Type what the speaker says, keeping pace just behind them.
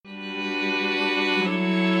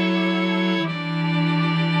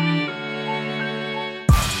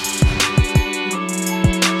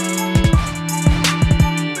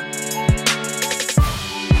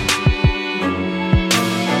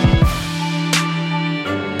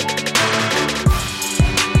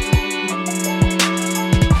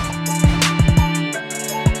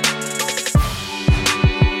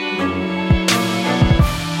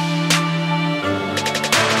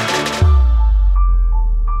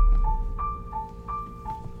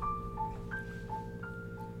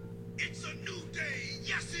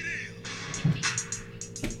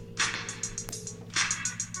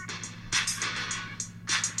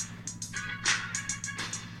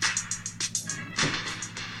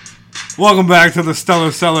Welcome back to the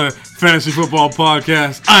Stellar Seller Fantasy Football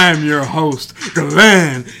Podcast. I am your host,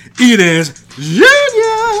 Glenn Edes Jr.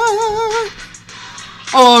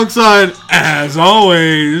 Alongside, as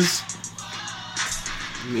always,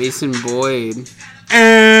 Mason Boyd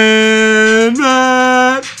and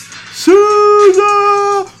Matt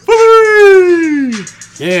Souza.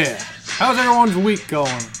 Yeah. How's everyone's week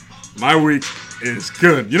going? My week is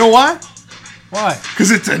good. You know why? Why?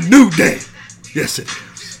 Because it's a new day. Yes, it is.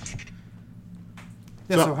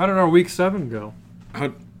 Yeah, so how did our week 7 go?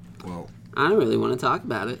 Well, I don't really want to talk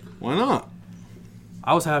about it. why not?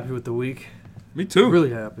 I was happy with the week. Me too.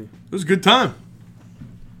 Really happy. It was a good time.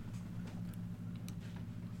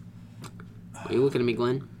 Are you looking at me,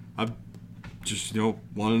 Glenn? I just, want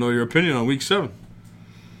to know your opinion on week 7.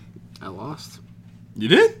 I lost. You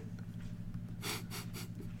did?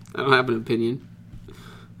 I don't have an opinion.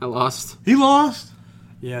 I lost. He lost?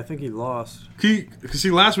 Yeah, I think he lost. Because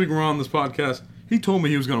last week we were on this podcast, he told me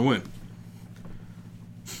he was going to win.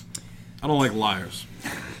 I don't like liars.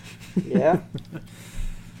 Yeah?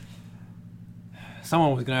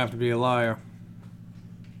 Someone was going to have to be a liar.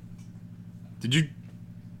 Did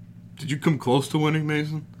you come close to winning,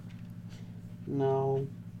 Mason? No.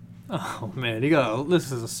 Oh, man.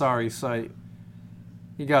 This is a sorry sight.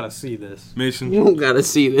 You got to see this. Mason? You don't gotta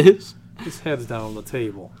see this. His head's down on the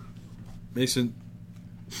table. Mason,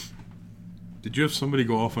 did you have somebody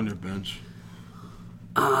go off on your bench?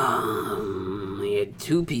 I had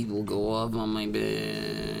 2 people go off on my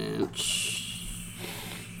bench.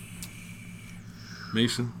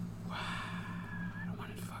 Mason? I don't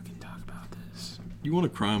want to fucking talk about this. You want to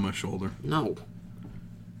cry on my shoulder? No.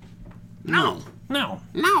 No.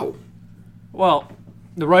 Well,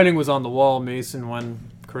 the writing was on the wall, Mason,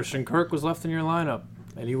 when Christian Kirk was left in your lineup,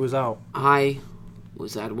 and he was out. I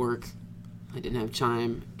was at work. I didn't have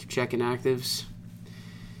time to check inactives.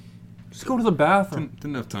 Just go to the bathroom.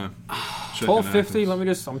 Didn't have time.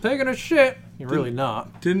 12:50, I'm taking a shit. You're really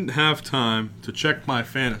not. Didn't have time to check my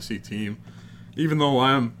fantasy team, even though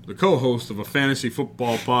I am the co-host of a fantasy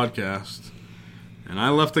football podcast. And I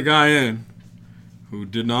left a guy in who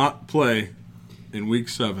did not play in week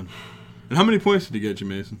 7. And how many points did he get you,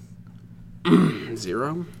 Mason?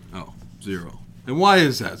 0. Oh, 0. And why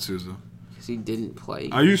is that, Souza? Because he didn't play.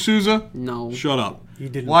 Are you Souza? No. Shut up. He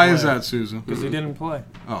didn't Why play. is that, Souza? Because he didn't play.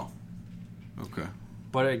 Oh. Okay.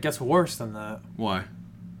 But it gets worse than that. Why?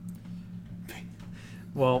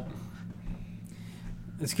 Well,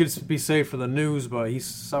 it's good to be safe for the news, but he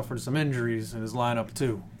suffered some injuries in his lineup,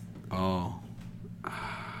 too. Oh.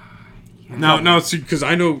 No, see, because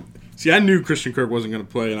I knew Christian Kirk wasn't going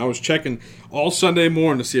to play, and I was checking all Sunday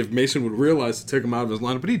morning to see if Mason would realize to take him out of his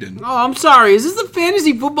lineup, but he didn't. Oh, I'm sorry. Is this the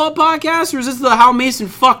fantasy football podcast, or is this the How Mason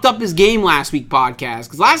Fucked Up His Game Last Week podcast?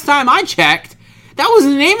 Because last time I checked, that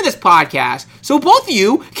wasn't the name of this podcast. So both of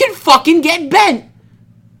you can fucking get bent.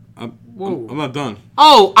 I'm not done.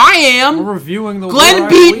 Oh, I am. We're reviewing the Glenn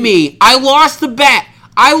beat me. I lost the bet.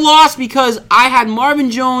 I lost because I had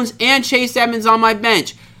Marvin Jones and Chase Edmonds on my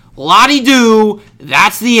bench. Lottie-doo,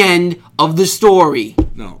 that's the end of the story.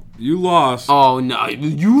 No, you lost. Oh, no,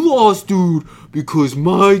 you lost, dude, because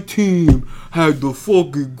my team had the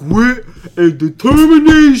fucking grit and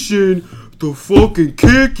determination to fucking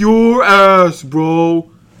kick your ass,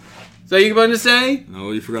 bro. Is that you about to say?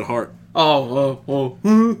 No, you forgot Hart. Oh.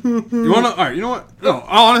 You want to? All right, you know what? No,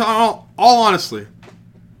 all honestly,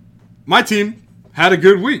 my team had a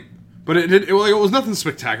good week, but it was nothing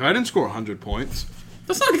spectacular. I didn't score 100 points.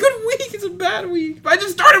 That's not a good week. It's a bad week. If I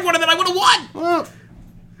just started one of them, I would have won. Well,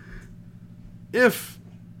 if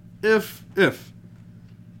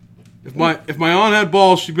my aunt had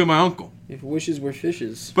balls, she'd be my uncle. If wishes were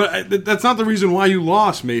fishes. But that's not the reason why you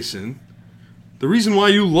lost, Mason. The reason why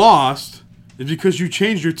you lost is because you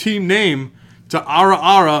changed your team name to Ara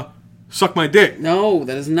Ara Suck My Dick. No,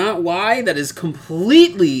 that is not why. That is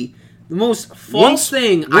completely the most false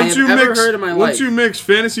thing I have ever heard in my life. Once you mix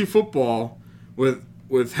fantasy football with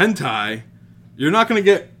hentai, you're not going to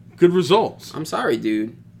get good results. I'm sorry,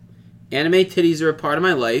 dude. Anime titties are a part of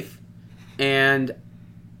my life, and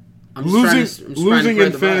I'm just trying to losing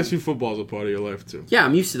in the fantasy vibe. football is a part of your life too. Yeah,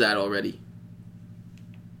 I'm used to that already.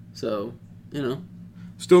 So,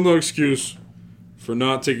 Still no excuse for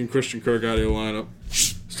not taking Christian Kirk out of your lineup.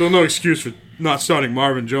 Still no excuse for not starting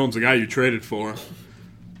Marvin Jones, the guy you traded for.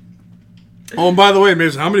 Oh, and by the way,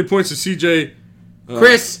 Mason, how many points did CJ...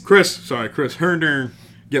 Chris Herndon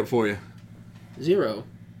get for you? 0.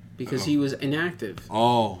 Because he was inactive.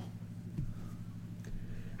 Oh.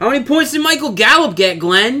 How many points did Michael Gallup get,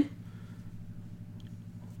 Glenn?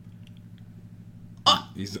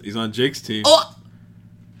 He's on Jake's team.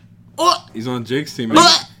 He's on Jake's team.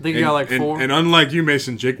 I think he got like 4. And unlike you,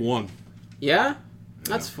 Mason, Jake won. Yeah?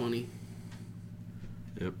 That's funny.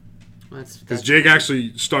 Yep. That's Because Jake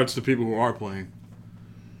actually starts the people who are playing.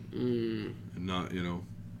 Mm. And not,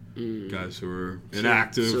 guys who are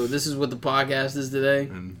inactive. So this is what the podcast is today?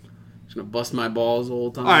 And Just going to bust my balls the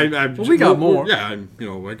whole time? Well, we got more. Yeah,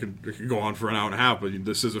 I could go on for an hour and a half, but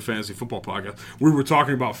this is a fantasy football podcast. We were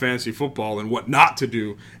talking about fantasy football and what not to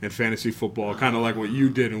do in fantasy football, kind of like what you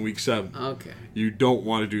did in Week 7. Okay. You don't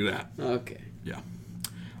want to do that. Okay. Yeah.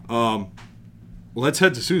 Let's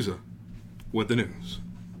head to Sousa with the news.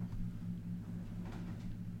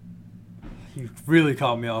 You really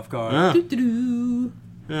caught me off guard. Yeah. Doo-doo-doo.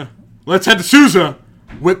 Yeah. Let's head to Sousa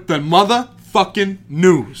with the motherfucking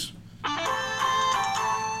news.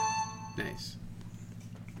 Nice.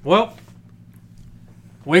 Well,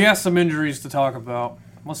 we got some injuries to talk about.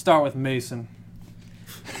 Let's start with Mason.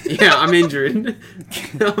 Yeah, I'm injured.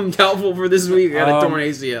 I'm doubtful for this week. I got a torn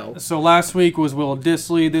ACL. So last week was Will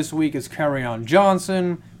Dissly. This week is Kerryon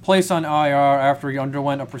Johnson, placed on IR after he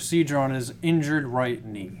underwent a procedure on his injured right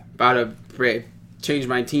knee. About to change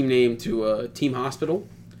my team name to Team Hospital.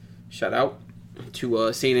 Shout out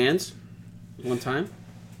to St. Anne's one time.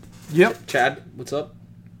 Yep. Chad, what's up?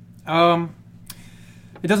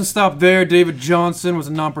 It doesn't stop there. David Johnson was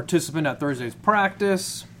a non-participant at Thursday's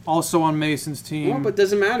practice. Also on Mason's team. Well, but it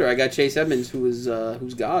doesn't matter. I got Chase Edmonds, who's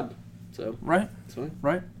God. So Right? that's fine.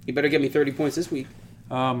 Right? You better get me 30 points this week.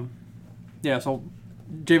 Yeah, so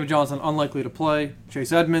David Johnson unlikely to play.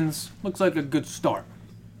 Chase Edmonds looks like a good start.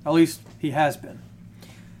 At least he has been.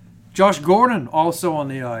 Josh Gordon also on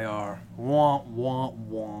the IR. Wah, wah,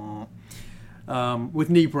 wah. With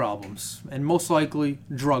knee problems. And most likely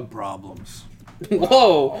drug problems.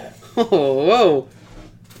 Whoa. Whoa.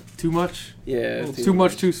 Too much? Yeah. Too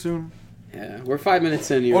much too soon? Yeah. We're 5 minutes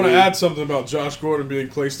in. I want to add something about Josh Gordon being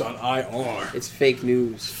placed on IR. It's fake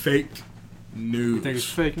news. Fake news. You think it's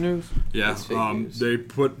fake news? Yeah, It's fake news. they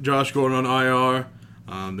put Josh Gordon on IR.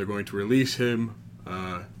 They're going to release him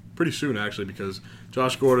pretty soon, actually, because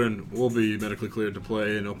Josh Gordon will be medically cleared to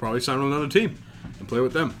play, and he'll probably sign with another team and play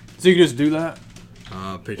with them. So you can just do that?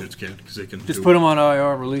 Patriots can, because they can Just do put him on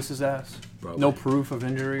IR, release his ass? Probably. No proof of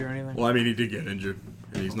injury or anything? Well, I mean, he did get injured,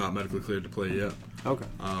 and he's not medically cleared to play yet. Okay.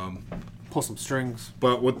 Pull some strings.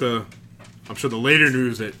 But I'm sure the later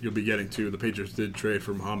news that you'll be getting to, the Patriots did trade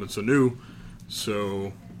for Mohamed Sanu,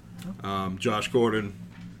 so Josh Gordon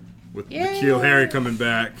with N'Keal Harry coming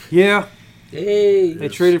back. Yeah. Hey. They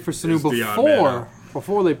traded for Sanu it's the odd man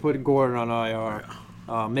before they put Gordon on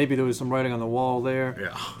IR. Maybe there was some writing on the wall there.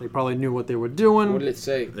 Yeah, They probably knew what they were doing. What did it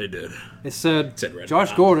say? they did. It said red Josh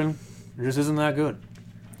line. Gordon just isn't that good.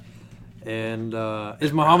 And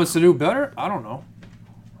is Mohamed Sanu better? I don't know.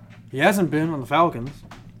 He hasn't been on the Falcons,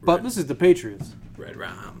 but this is the Patriots. Red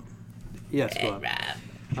Ram. Yes, but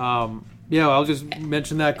yeah, I'll just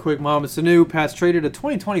mention that quick. Mohamed Sanu, Pats traded a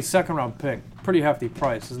 2020 second-round pick. Pretty hefty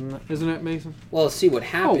price, isn't it, Mason? Well, let's see what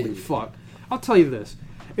happened. Holy fuck. I'll tell you this.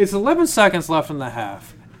 It's 11 seconds left in the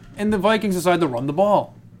half, and the Vikings decide to run the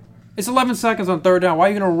ball. It's 11 seconds on third down. Why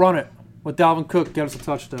are you going to run it with Dalvin Cook? Get us a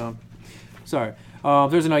touchdown. Sorry.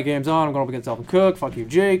 Thursday night game's on. I'm going up against Dalvin Cook. Fuck you,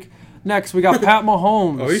 Jake. Next, we got Pat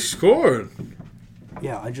Mahomes. Oh, he scored.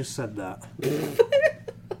 Yeah, I just said that.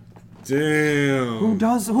 Damn.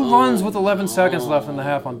 Who runs with 11 seconds left in the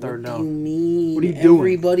half on third down? What are you doing?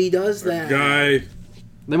 Everybody does that. Guy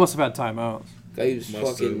They must have had timeouts. Guy who's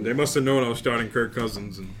fucking. they must have known I was starting Kirk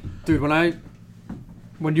Cousins. And Dude,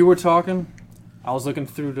 when you were talking, I was looking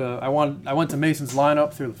through I went to Mason's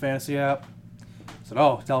lineup through the fantasy app. Said,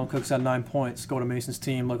 oh, Dalvin Cook's had 9 points. Go to Mason's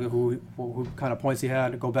team, look at who kind of points he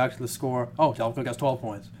had. Go back to the score. Oh, Dalvin Cook has 12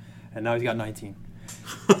 points, and now he's got 19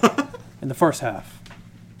 in the first half.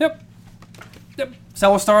 Yep.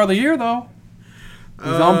 Seller star of the year though.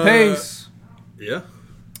 He's on pace. yeah.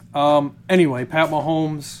 Anyway, Pat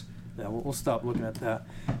Mahomes. Yeah, we'll stop looking at that.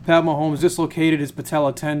 Pat Mahomes dislocated his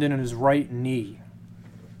patella tendon in his right knee.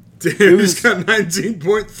 Damn, he's got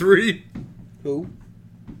 19.3. Who?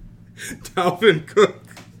 Dalvin Cook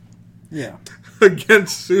Yeah.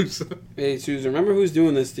 against Sousa. Hey, Susan, remember who's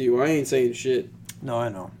doing this to you? I ain't saying shit. No, I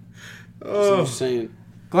know. I'm just saying.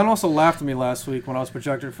 Glenn also laughed at me last week when I was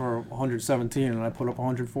projected for 117 and I put up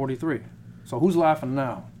 143. So who's laughing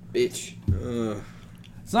now? Bitch.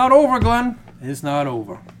 It's not over, Glenn. It's not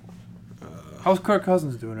over. How's Kirk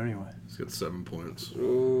Cousins doing anyway? He's got 7 points.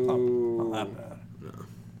 Not that bad.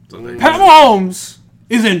 It's not that Pat good. Mahomes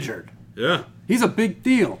is injured. Yeah, He's a big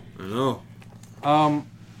deal. I know.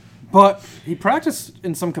 But he practiced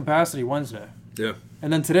in some capacity Wednesday. Yeah.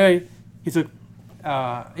 And then today, he took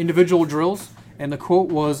individual drills, and the quote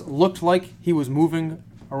was, looked like he was moving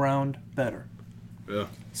around better. Yeah.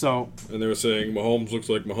 So And they were saying Mahomes looks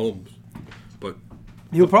like Mahomes, but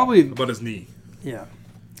he'll probably, about his knee. yeah.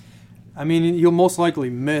 I mean, he'll most likely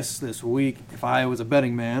miss this week if I was a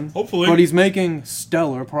betting man. Hopefully. But he's making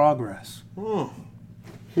stellar progress. Oh.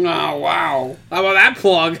 Oh, wow. How about that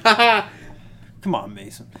plug? Come on,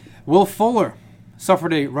 Mason. Will Fuller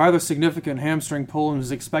suffered a rather significant hamstring pull and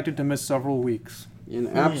is expected to miss several weeks. In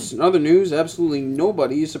other news, absolutely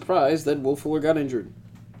nobody is surprised that Will Fuller got injured.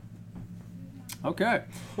 Okay.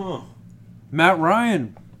 Huh. Matt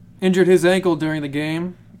Ryan injured his ankle during the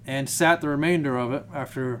game and sat the remainder of it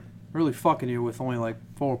after really fucking you with only like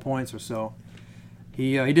 4 points or so.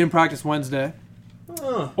 He didn't practice Wednesday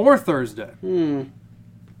or Thursday.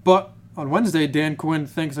 But on Wednesday, Dan Quinn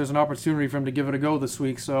thinks there's an opportunity for him to give it a go this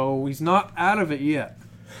week, so he's not out of it yet.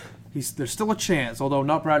 There's still a chance, although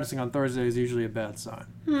not practicing on Thursday is usually a bad sign.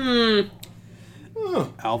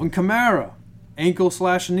 Alvin Kamara,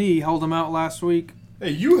 ankle/knee, held him out last week.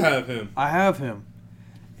 Hey, you have him. I have him.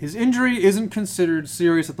 His injury isn't considered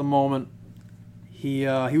serious at the moment. He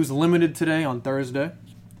was limited today on Thursday.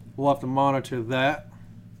 We'll have to monitor that.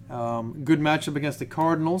 Good matchup against the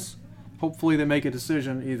Cardinals. Hopefully they make a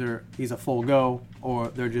decision. Either he's a full go or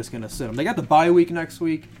they're just going to sit him. They got the bye week next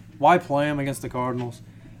week. Why play him against the Cardinals?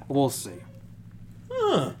 We'll see.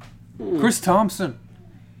 Chris Thompson.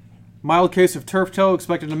 Mild case of turf toe.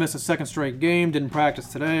 Expected to miss a second straight game. Didn't practice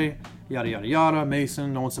today. Yada, yada, yada.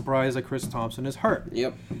 Mason, no one's surprised that Chris Thompson is hurt.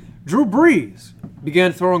 Yep. Drew Brees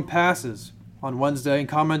began throwing passes on Wednesday and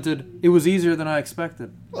commented, "It was easier than I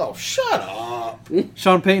expected." Oh, shut up.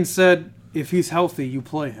 Sean Payton said, "If he's healthy, you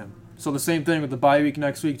play him." So the same thing with the bye week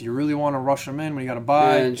next week. Do you really want to rush him in when you got a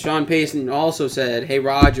bye? And Sean Payton also said, "Hey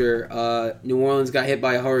Roger, New Orleans got hit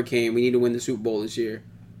by a hurricane. We need to win the Super Bowl this year."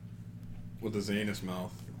 With his anus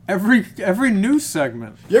mouth. Every news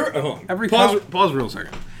segment. You ever, hold on. Every pause real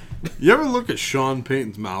second. You ever look at Sean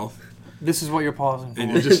Payton's mouth This is what you're pausing for.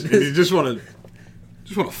 and you just want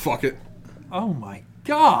to fuck it? Oh my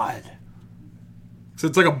God. So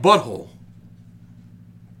it's like a butthole.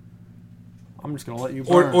 I'm just going to let you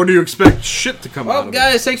burn. Or do you expect shit to come out Well, of it?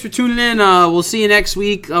 guys, thanks for tuning in. We'll see you next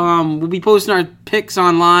week. We'll be posting our picks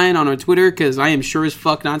online on our Twitter because I am sure as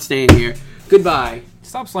fuck not staying here. Goodbye.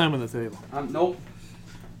 Stop slamming the table. Nope.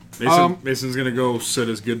 Mason's going to go sit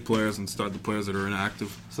as good players and start the players that are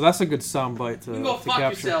inactive. So that's a good soundbite to, You go to fuck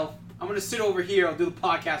capture. yourself. I'm going to sit over here. I'll do the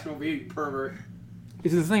podcast from over here, you pervert.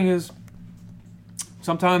 Because the thing is,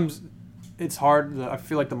 sometimes it's hard. I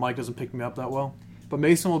feel like the mic doesn't pick me up that well. But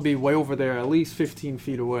Mason will be way over there, at least 15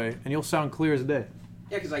 feet away, and you'll sound clear as day.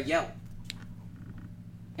 Yeah, because I yell.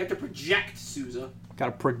 You have to project, Sousa. Got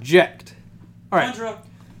to project. All right. Sandra.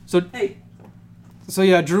 So, Hey. so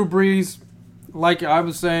yeah, Drew Brees, like I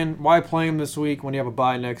was saying, why play him this week when you have a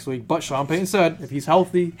bye next week? But Sean Payton said, if he's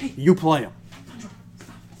healthy, you play him.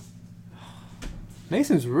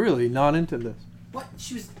 Mason's really not into this. What?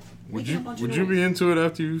 She was... Would making a bunch of you noise. be into it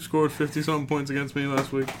after you scored 50-something points against me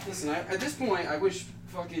last week? Listen, at this point, I wish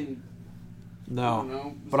fucking... I No. don't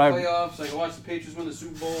know. But Playoffs. I can watch the Patriots win the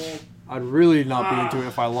Super Bowl. I'd really not be into it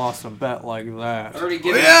if I lost a bet like that. Already Oh,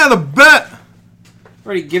 given, yeah, the bet!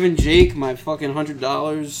 already given Jake my fucking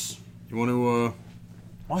 $100. You want to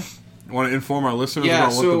What? inform our listeners Yeah,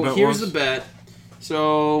 about what so the bet here's was? the bet.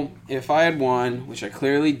 So if I had won, which I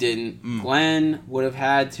clearly didn't, Glenn would have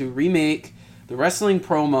had to remake the wrestling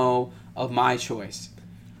promo of my choice.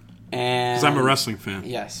 And Because I'm a wrestling fan.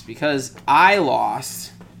 Yes, because I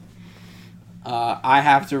lost. I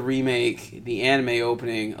have to remake the anime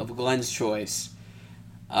opening of Glenn's choice.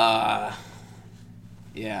 Yeah,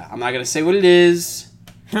 I'm not gonna say what it is.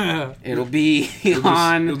 It'll be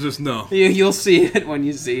on. You'll just know. You'll see it when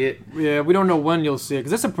you see it. Yeah, we don't know when you'll see it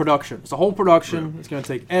because it's a production. It's a whole production. It's going to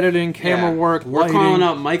take editing, camera Yeah. work, We're lighting. calling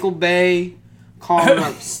up Michael Bay, calling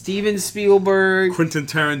up Steven Spielberg. Quentin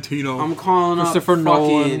Tarantino. I'm calling up Christopher fucking,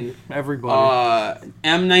 Nolan, everybody.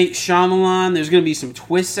 M. Night Shyamalan. There's gonna be some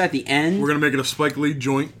twists at the end. We're going to make it a Spike Lee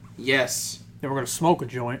joint. Yes. Yeah, we're going to smoke a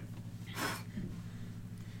joint.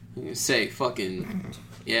 I'm gonna say fucking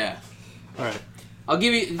yeah. All right. I'll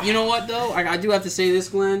give you. You know what though? I do have to say this,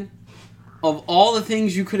 Glenn. Of all the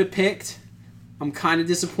things you could have picked, I'm kind of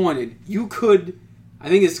disappointed. You could. I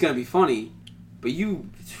think it's gonna be funny, but you,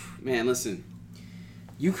 man, listen.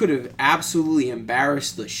 You could have absolutely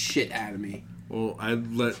embarrassed the shit out of me. Well,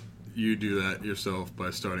 I'd let you do that yourself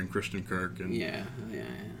by starting Christian Kirk and Yeah.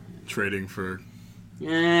 trading for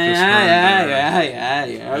Yeah. and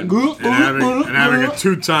having a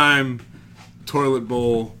 2-time toilet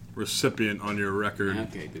bowl recipient on your record.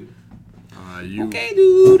 Okay, dude. You Okay,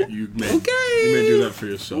 dude. you may Okay. you may do that for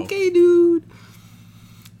yourself. Okay, dude.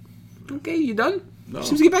 Okay, you done? No.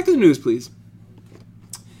 Seems to get back to the news, please.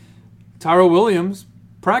 Tyrell Williams,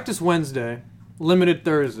 practice Wednesday, limited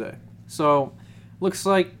Thursday. So, looks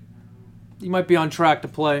like he might be on track to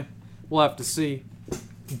play. We'll have to see.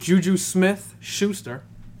 Juju Smith-Schuster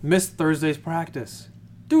missed Thursday's practice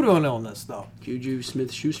due to an illness, though. Juju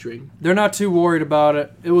Smith-Shoestring. They're not too worried about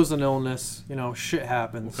it. It was an illness. You know, shit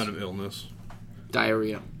happens. What kind of illness?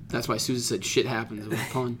 Diarrhea. That's why Susan said shit happens. It was a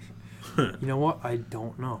pun. You know what? I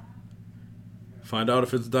don't know. Find out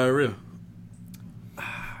if it's diarrhea.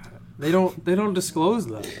 They don't disclose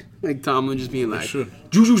that. Like Tomlin just being like, Should.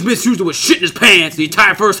 Juju Smith-Schuster was shit in his pants the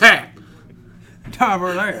entire first half. Time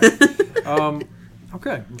over there.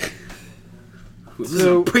 Okay. This is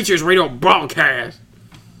a Preacher's Radio broadcast.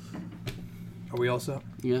 Are we all set?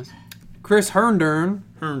 Yes. Chris Herndon,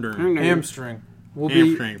 hamstring, will be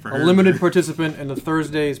Hamstring for a Herndon. limited participant in the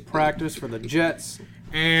Thursday's practice for the Jets.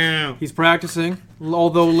 Ow. He's practicing,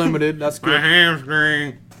 although limited. That's My good.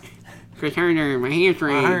 hamstring. Chris Herndon, my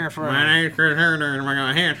hamstring. My name's Chris Herndon. I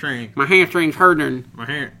got a hamstring. My hamstring's hurting. My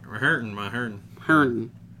hurting.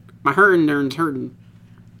 Hurting. My Herndon's hurting.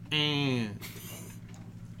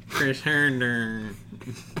 Chris Herndon.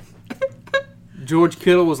 George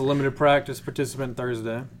Kittle was a limited practice participant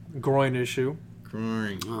Thursday. Groin issue.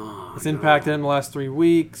 Oh, It's impacted in the last 3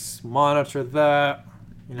 weeks. Monitor that.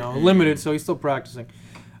 You know, limited, so he's still practicing.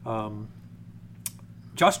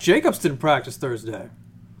 Josh Jacobs didn't practice Thursday.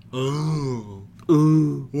 Oh.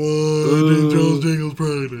 Why did Josh Jacobs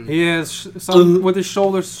practice? He has some with his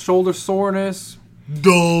shoulder soreness,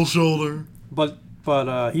 Dull shoulder. but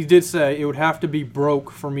he did say it would have to be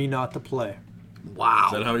broke for me not to play. wow.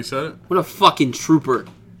 Is that how he said it? What a fucking trooper.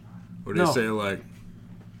 Or did No. he say like,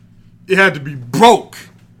 it had to be broke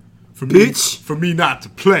for me not to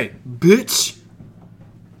play? Bitch.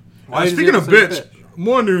 Why does he Speaking have of to say bitch,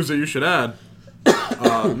 more news that you should add.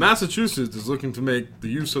 Massachusetts is looking to make the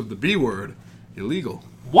use of the B word illegal.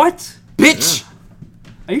 What? Bitch.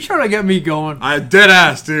 Are you trying to get me going? I dead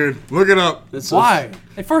ass, dude. Look it up. That's Why?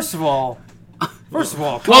 Hey, first of all,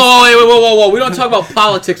 Whoa. We don't talk about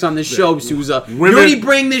politics on this show, Sousa. You Women- already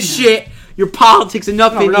bring this shit, your politics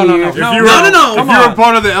enough in no, here. no. If you No, were, no. If Come you're on. a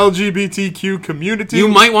part of the LGBTQ community, You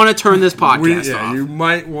might want to turn this podcast off. you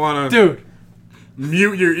might want to dude,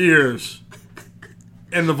 mute your ears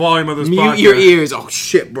and the volume of this Mute podcast. your ears. Oh,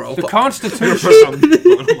 shit, bro. the Constitution,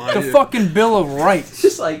 the the fucking Bill of Rights.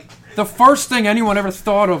 Just like... The first thing anyone ever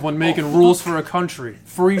thought of when making rules for a country,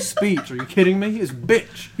 free speech. Are you kidding me? Is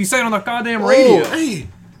bitch. He said it on the goddamn radio. Oh, hey,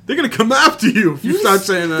 they're gonna come after you if you start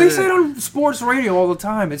saying that. They say it on sports radio all the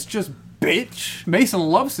time. It's just bitch. Mason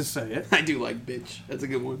loves to say it. I do like bitch. That's a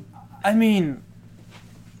good one. I mean,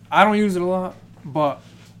 I don't use it a lot, but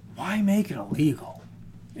why make it illegal?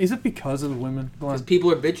 Is it because of the women, Glenn? Because people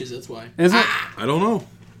are bitches, that's why. Is it? I don't know.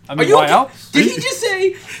 I Are mean, you why okay? else? Did he just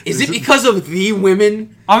say, is it because of the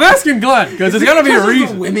women? I'm asking Glenn, because there's gotta be a because of the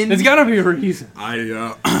reason. women? There's gotta be a reason.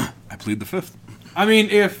 I plead the fifth. I mean,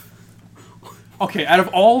 okay, out of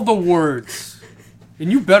all the words,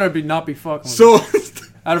 and you better not be fucking with me. So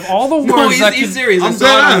Out of all the words No, that he's could, serious. I'm I saw it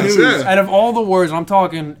on the dead ass, news. yeah. out of all the words, I'm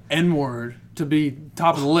talking N-word to be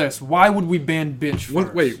top of the list. Why would we ban bitch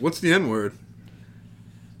first? wait, what's the N word?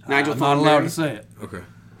 Nigel I'm not allowed to Thornberry. say it. Okay.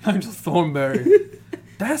 Nigel Thornberry.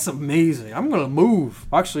 That's amazing. I'm gonna move.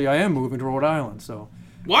 Actually, I am moving to Rhode Island, so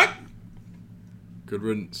What? Good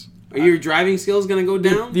riddance. Are your driving skills going to go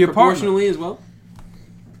down the apartment. proportionally as well?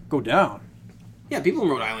 go down. Yeah, people in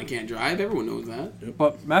Rhode Island can't drive. Everyone knows that.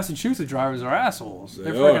 But Massachusetts drivers are assholes.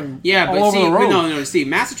 They're They are. freaking Yeah, all but over see, the road. no. See,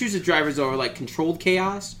 Massachusetts drivers are like controlled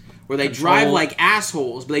chaos, where they drive Controlled. like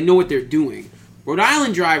assholes, but they know what they're doing. Rhode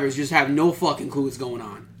Island drivers just have no fucking clue what's going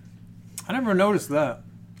on. I never noticed that.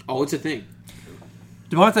 Oh, it's a thing,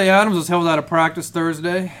 Devontae Adams was held out of practice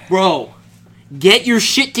Thursday. bro. Get your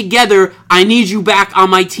shit together. I need you back on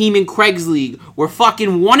my team in Craig's League. We're fucking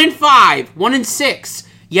 1-5, 1-6.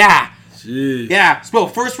 Yeah. Jeez. Yeah, so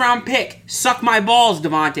first round pick. Suck my balls,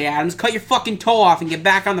 Devontae Adams. Cut your fucking toe off and get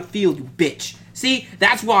back on the field, you bitch. See,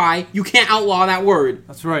 that's why you can't outlaw that word.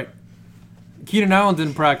 That's right. Keenan Allen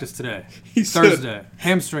didn't practice today. He said- Thursday.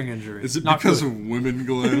 Hamstring injury. Is it Not because good. of women,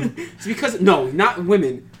 Glenn? It's because not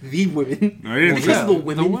women, the women. No, you didn't Because say of the that.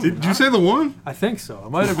 women. Did you say the one? I think so.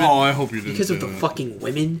 It might have been. Oh, I hope you didn't. Because say of the that. fucking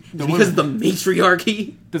women. The Because of the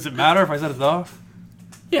matriarchy. Does it matter if I said it though?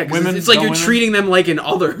 Yeah, because Women, it's like no you're women. treating them like an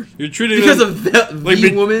other. You're treating Because them of the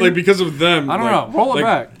like woman. like because of them. I don't like- know. Roll it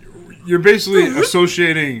like, back. You're basically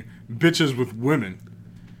associating bitches with women,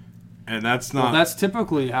 and that's not. Well, that's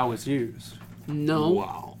typically how it's used. No.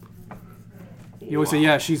 wow. You always say,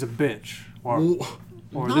 "Yeah, she's a bitch," or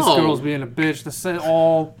or No. this girl's being a bitch. They say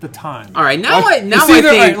all the time. All right, now I It's think. either-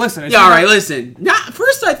 all right, listen, it's yeah, all either- right, listen. Now,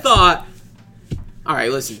 first I thought. All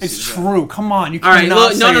right, listen. It's Sousa. true. Come on, you All right, cannot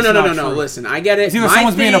look, say no. it's not true. Listen, I get it. It's either My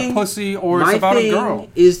someone's being a thing- pussy or it's my about a thing girl.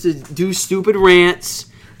 is to do stupid rants,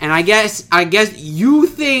 and I guess you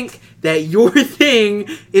think that your thing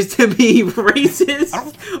is to be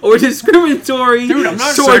racist or discriminatory Dude, I'm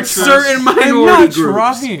not towards sexist. certain I'm minority not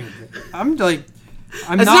groups. trying. I'm like,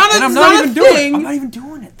 I'm It's not, not a- and I'm it's not not even a doing thing. it. I'm not even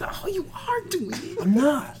doing it though. Oh, you are doing it. I'm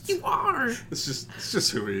not, You are. It's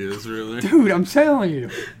just who he is, really. dude. I'm telling you.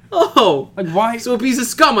 Oh. Like why? So a piece of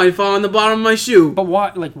scum might fall on the bottom of my shoe. But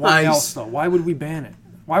why? Like why Nice. else though? Why would we ban it?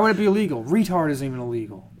 Why would it be illegal? Retard isn't even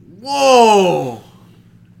illegal. Whoa!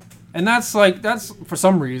 And that's for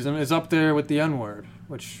some reason is up there with the N-word,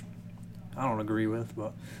 which I don't agree with,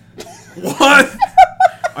 but What?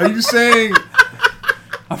 Are you saying?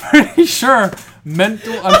 I'm pretty sure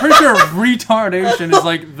retardation is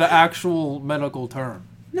like the actual medical term.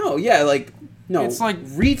 No, yeah, no. It's like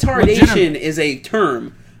retardation legitimate. is a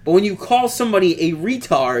term, but when you call somebody a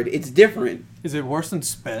retard, it's different. Is it worse than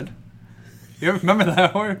sped? You ever remember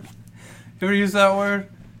that word? You ever use that word?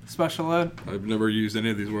 Special ed? I've never used any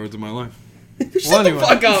of these words in my life. Shut the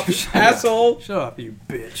fuck up, Shut asshole. Shut up, you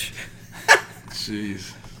bitch.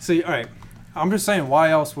 Jeez. See, all right. I'm just saying, why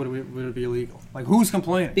else would it be illegal? Like, who's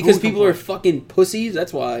complaining? Because Who's people are complaining? fucking pussies,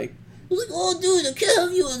 that's why. I was like, oh, dude, I can't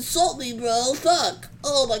have you insult me, bro. Fuck.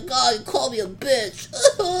 Oh, my God, you called me a bitch.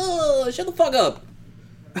 Oh, shut the fuck up.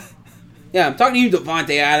 Yeah, I'm talking to you,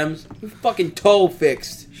 Devontae Adams. Your fucking toe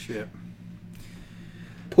fixed. Shit.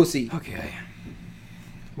 Pussy. Okay.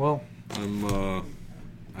 Well,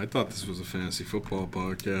 I thought this was a fantasy football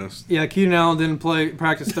podcast. yeah, Keenan Allen didn't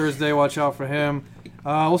practice Thursday. Watch out for him.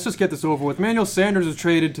 Let's just get this over with. Emmanuel Sanders was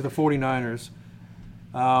traded to the 49ers.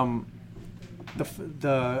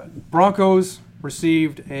 The Broncos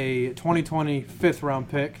received a 2020 fifth-round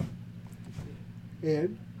pick.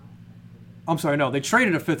 And? I'm sorry, no. They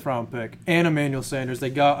traded a fifth-round pick and Emmanuel Sanders. They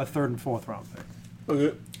got a third and fourth-round pick.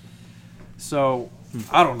 Okay. So,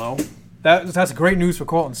 I don't know. That's great news for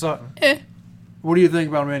Cortland Sutton. What do you think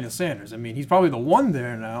about Emmanuel Sanders? I mean, he's probably the one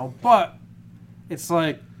there now, but it's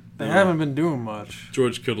like they haven't been doing much.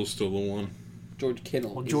 George Kittle's still the one. George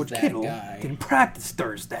Kittle Well, is George that Kittle guy. didn't practice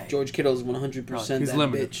Thursday. George Kittle's 100% No, he's that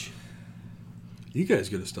limited. bitch. You guys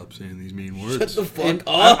gotta stop saying these mean words. Shut the fuck And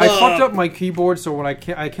up. I fucked up my keyboard, so when I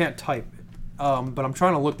can't type it. But I'm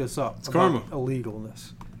trying to look this up. It's karma.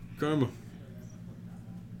 Illegalness. Karma.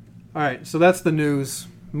 All right, so that's the news.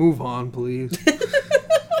 Move on, please.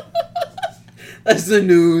 That's the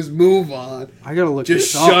news. Move on. I gotta look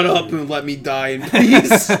Just this up. shut up and let me die in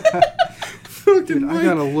peace. Dude, I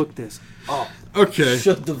gotta look this up. Okay.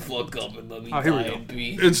 Shut the fuck up and let me Oh, here we die go. in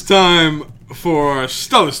peace. It's time for our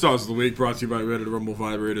Stellar Stars of the Week, brought to you by Ready to Rumble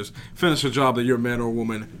Vibrators. Finish a job that your man or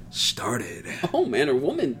woman started. Oh, man or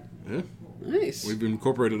woman. Yeah, Nice. we've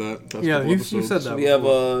incorporated that. Past Yeah, couple you episodes. said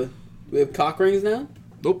that. We have cock rings now?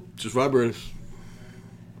 Nope, just vibrators.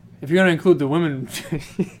 If you're gonna include the women,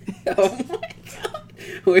 Oh my god.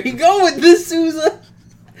 Where you going with this, Sousa?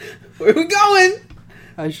 Where we going?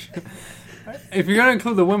 if you're gonna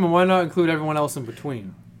include the women, why not include everyone else in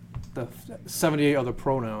between? The 78 other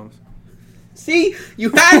pronouns. See?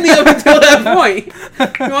 You had me up until that point.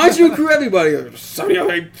 Why don't you include everybody?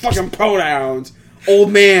 78 fucking pronouns.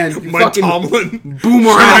 Old man. You Mike fucking Tomlin.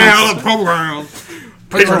 boomerang. program.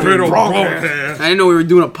 I didn't know we were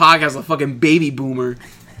doing a podcast of fucking baby boomer.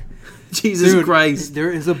 Jesus Dude, Christ.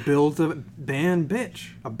 there is a build to ban bitch.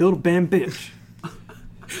 A build a ban bitch.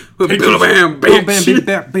 Bam, Build a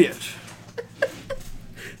ban bitch.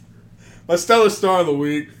 My Stellar Star of the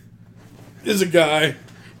Week is a guy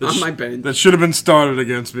On my bench. that should have been started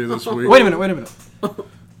against me this week. Wait a minute.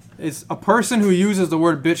 It's a person who uses the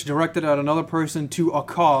word bitch directed at another person to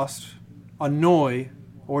accost, annoy,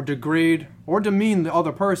 or degrade or demean the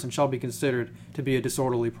other person shall be considered to be a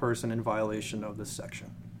disorderly person in violation of this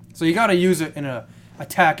section. So you got to use it in a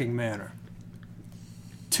attacking manner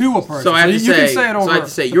to a person. So I have to you say, can say it over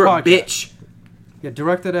the you're podcast. a bitch. Yeah,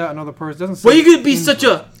 directed at another person. Doesn't say Well, you could be such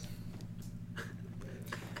a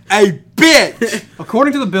bitch.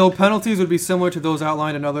 According to the bill, penalties would be similar to those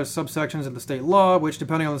outlined in other subsections of the state law, which,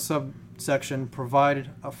 depending on the subsection, provided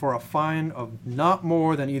for a fine of not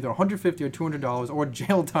more than either $150 or $200 or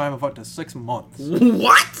jail time of up to 6 months.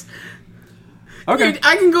 What? Okay.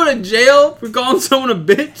 I can go to jail for calling someone a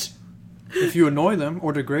bitch? If you annoy them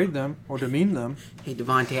or degrade them or demean them. Hey,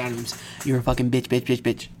 Devontae Adams, you're a fucking bitch.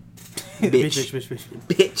 Bitch.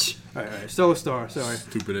 Bitch. All right. Stellar Star. Sorry.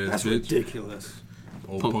 Stupid ass That's bitch. ridiculous.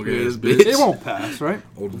 Old Punk punk ass ass bitch. bitch. It won't pass, right?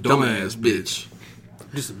 Old dumbass bitch.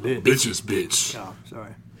 Just a bit. Bitch's bitch. Oh,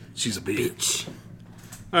 sorry. She's a bitch.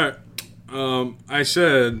 All right. I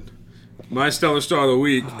said my stellar star of the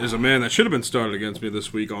week is a man that should have been started against me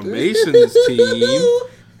this week on Mason's team.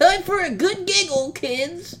 Time for a good giggle,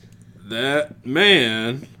 kids. That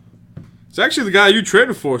man, it's actually the guy you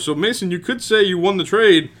traded for. So Mason, you could say you won the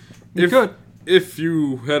trade. If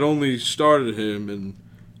you had only started him and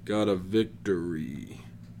got a victory.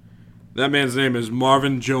 That man's name is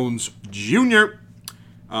Marvin Jones Jr.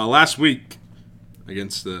 Last week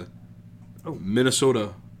against the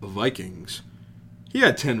Minnesota Vikings, he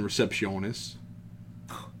had 10 receptions.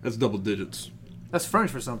 That's double digits. That's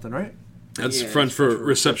French for something, right? That's French for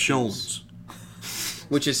receptions.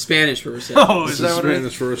 Which is Spanish for reception. Oh, is that what it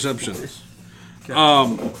is? Spanish for receptions.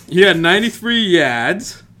 He had 93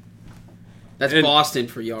 yards. That's Boston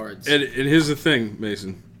for yards. And here's the thing,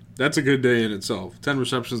 Mason. That's a good day in itself. 10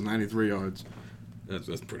 receptions, 93 yards.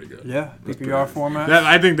 That's pretty good. Yeah, PPR format.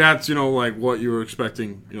 I think that's, like what you were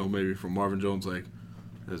expecting, maybe from Marvin Jones, like,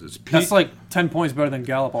 as its peak. That's like 10 points better than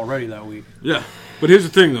Gallup already that week. Yeah. But here's the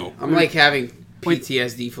thing, though. I'm like having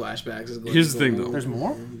PTSD flashbacks. Here's the thing, though. There's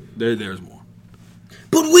more? There's more.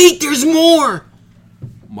 But wait, there's more!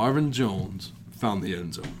 Marvin Jones found the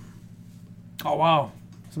end zone. Oh, wow.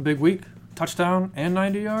 It's a big week. Touchdown and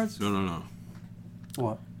 90 yards? No.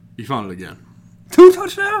 What? He found it again. 2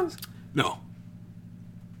 touchdowns? No.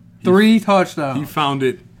 3 He touchdowns. found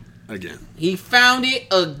it again. He found it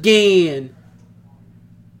again.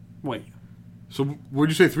 Wait. So, would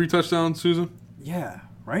you say 3 touchdowns, Susan? Yeah,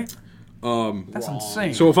 right? That's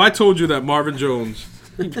insane. So, if I told you that Marvin Jones...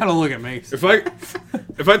 you gotta look at me. If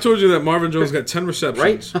I told you that Marvin Jones got 10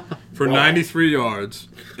 receptions for 93 yards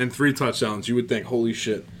and 3 touchdowns, you would think, holy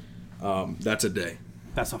shit, that's a day.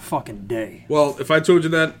 That's a fucking day. Well, if I told you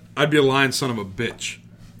that, I'd be a lying son of a bitch.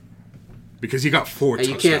 Because he got 4 Hey,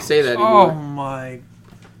 touchdowns. you can't say that Oh, anymore. my...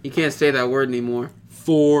 You can't say that word anymore.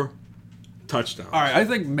 4 touchdowns. All right, I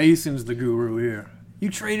think Mason's the guru here. You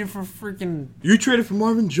traded for freaking... You traded for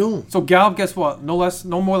Marvin Jones. So Gallup gets what?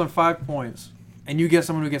 No more than 5 points. And you get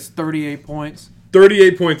someone who gets 38 points.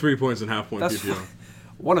 38.3 points and half-point That's PPR.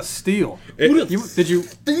 What a steal. It- Did you...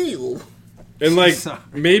 Deal. And, like,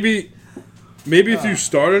 maybe if you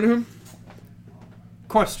started him,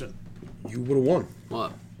 Question. you would have won.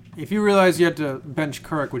 What? If you realized you had to bench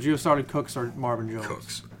Kirk, would you have started Cooks or Marvin Jones?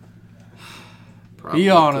 Cooks. Probably Be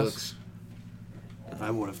honest. Cooks.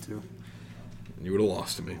 I would have too. You would have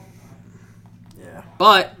lost to me. Yeah.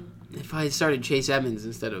 But if I had started Chase Edmonds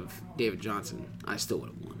instead of David Johnson, I still would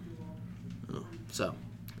have won. Oh. So,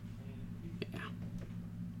 yeah.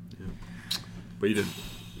 But you didn't.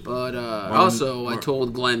 But also, I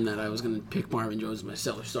told Glenn that I was going to pick Marvin Jones as my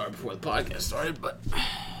stellar star before the podcast started, but I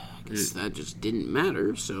guess that just didn't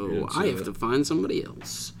matter, so didn't I say have that. to find somebody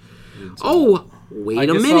else. Oh, wait I a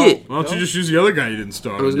guess minute. Why don't you just use the other guy you didn't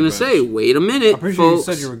start? I was on your going to say, bench? wait a minute, I'm pretty sure you folks,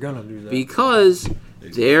 said you were going to do that. because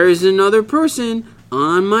there's another person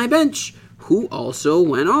on my bench who also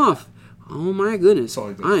went off. Oh my goodness. all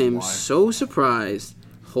he does I is am lie. so surprised.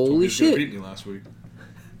 Holy He's gonna shit. beat me last week.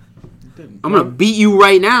 You didn't. I'm going to beat you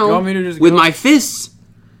right You now want me to just with go? my fists.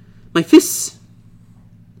 My fists.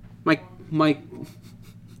 My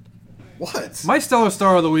What? My stellar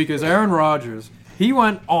star of the week is Aaron Rodgers. He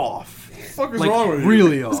went off. What the fuck is Like, wrong with you?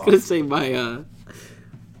 really I was off. going to say my I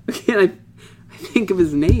can't I think of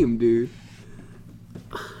his name, dude.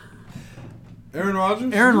 Aaron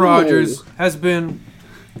Rodgers? Aaron No. Rodgers has been,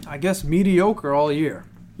 I guess, mediocre all year.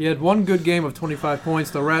 He had one good game of 25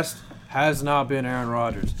 points. The rest has not been Aaron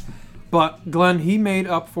Rodgers. But, Glenn, he made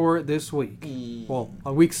up for it this week. Well,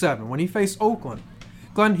 on week 7, when he faced Oakland.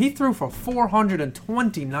 Glenn, he threw for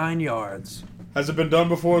 429 yards. Has it been done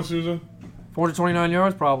before, Susan? 429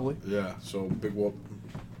 yards, probably. Yeah, so big whoop.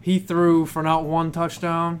 He threw for not 1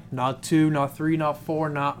 touchdown, not 2, not 3, not 4,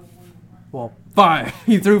 not... Well, 5.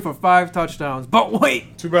 He threw for 5 touchdowns. But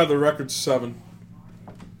wait! Too bad the record's 7.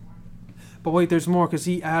 But wait, there's more because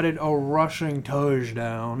he added a rushing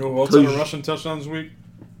touchdown. You know who else had a rushing touchdown this week?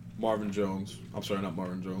 Marvin Jones. I'm sorry, not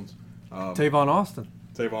Marvin Jones. Tavon Austin.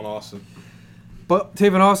 Tavon Austin. But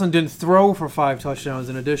Tavon Austin didn't throw for 5 touchdowns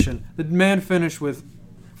in addition. The man finished with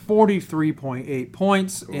 43.8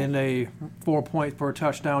 points in a 4 point per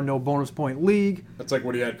touchdown, no bonus point league. That's like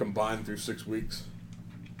what he had combined through 6 weeks.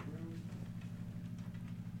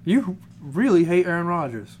 You really hate Aaron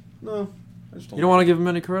Rodgers. No, I just You don't want to give him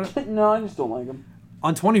any credit? No, I just don't like him.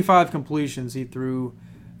 On 25 completions, he threw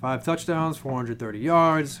 5 touchdowns, 430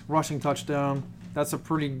 yards, rushing touchdown. That's a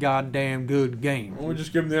pretty goddamn good game. Why don't we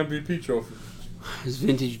just give him the MVP trophy? It's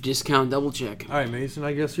vintage discount double check. All right, Mason,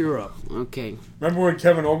 I guess you're up. Okay. Remember when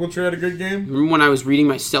Kevin Ogletree had a good game? Remember when I was reading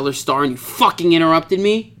my Stellar Star and you fucking interrupted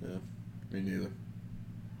me? Me neither.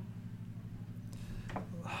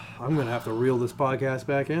 I'm going to have to reel this podcast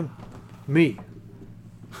back in. Me.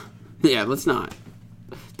 Yeah, let's not.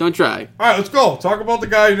 Don't try. All right, let's go. Talk about the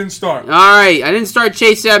guy who didn't start. All right, I didn't start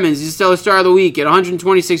Chase Edmonds. He's still a star of the week at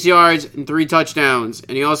 126 yards and 3 touchdowns.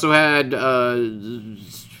 And he also had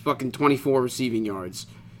fucking 24 receiving yards.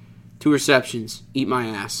 2 receptions. Eat my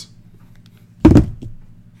ass.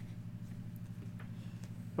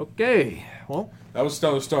 Okay. Well, That was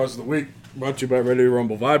Stellar Stars of the Week. Brought to you by Ready to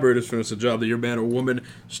Rumble Vibrators. Finish the job that your man or woman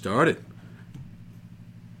started.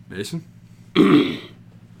 Mason?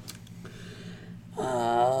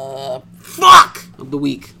 Fuck! Of the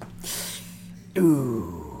week.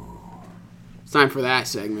 Ooh. It's time for that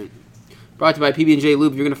segment. Brought to you by PB&J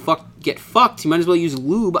Lube. If you're going to get fucked, you might as well use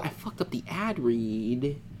lube. I fucked up the ad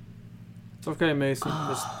read. it's okay, Mason.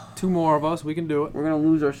 There's 2 more of us. We can do it. We're going to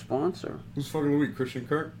lose our sponsor. Who's fucking the week? Christian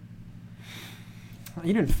Kirk?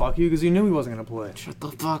 He didn't fuck you because he knew he wasn't going to play. Shut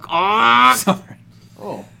the fuck up! Sorry. Oh.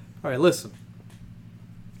 All right, listen.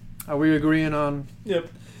 Are we agreeing on Yep.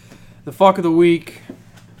 the fuck of the week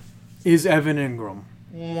is Evan Ingram?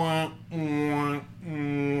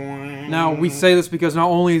 Now, we say this because not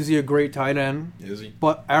only is he a great tight end, Is he?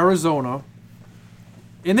 but Arizona,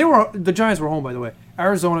 and the Giants were home, by the way.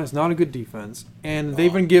 Arizona is not a good defense, and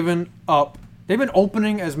they've been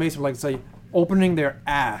opening, as Mason would like to say, opening their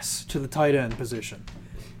ass to the tight end position.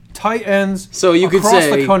 Tight ends So you could across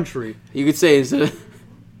say- the country. You could say instead of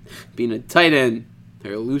being a tight end,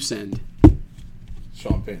 they're a loose end.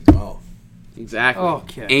 Sean Payton's mouth. Exactly.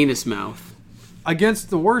 Okay. Anus mouth. Against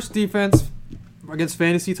the worst defense, against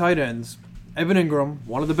fantasy tight ends, Evan Ingram,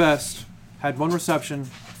 one of the best, had 1 reception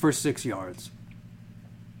for 6 yards.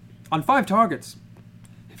 On 5 targets,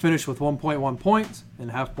 he finished with 1.1 points and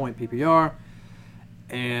half-point PPR,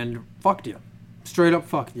 and fucked you. Straight up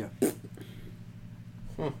fucked you.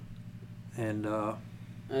 And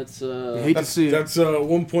That's you hate to see it. That's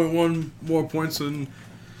 1.1 more points than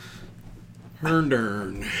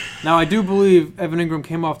Herndon. Now, I do believe Evan Ingram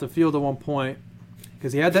came off the field at one point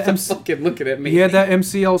because he had that fucking looking at me. he had that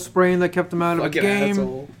MCL sprain that kept him out of the Fucking game.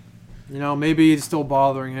 asshole. You know, maybe it's still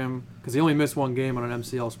bothering him because he only missed 1 game on an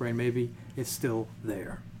MCL sprain. Maybe it's still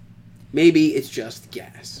there. Maybe it's just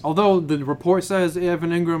gas. Although the report says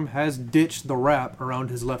Evan Ingram has ditched the wrap around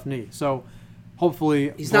his left knee. So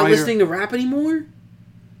hopefully He's not listening to rap anymore?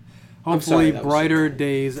 Hopefully sorry, that was brighter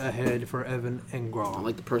days ahead for Evan Ingram. I'd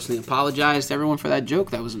like to personally apologize to everyone for that joke.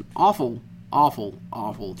 That was an awful, awful,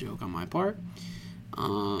 awful joke on my part.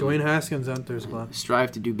 Dwayne Haskins enters, man.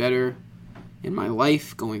 Strive to do better in my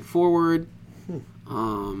life going forward.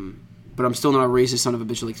 But I'm still not a racist son of a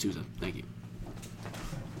bitch like Sousa. Thank you.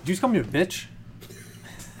 Did you just call me a bitch?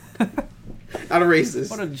 Not a racist.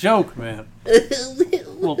 What a joke, man.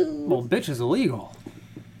 Well, bitch is illegal.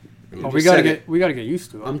 Oh, we just gotta said get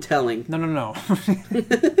used to it. I'm telling No.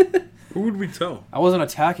 Who would we tell? I wasn't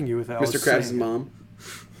attacking you with that. I was Mr. Krabs' saying. mom.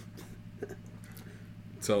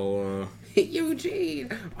 Tell, Eugene.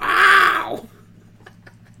 Wow.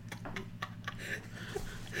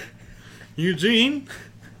 Eugene,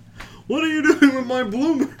 what are you doing with my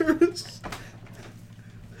bloomers?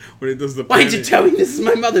 When he does the Why didn't you tell me this is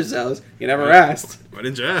my mother's house? You never asked. Why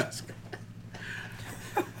didn't you ask?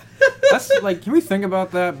 That's like, can we think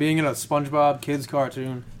about that being in a SpongeBob kids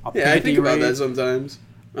cartoon? A Yeah, I panty think about raid? that sometimes.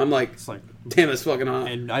 I'm like, It's like, damn, it's fucking hot.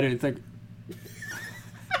 and I didn't think.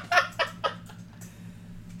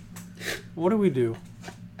 What do we do?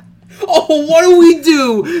 Oh, what do we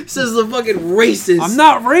do? Says the fucking racist. I'm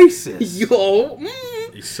not racist. Yo,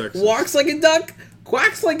 He's sexist. walks like a duck,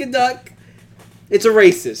 quacks like a duck. It's a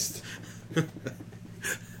racist.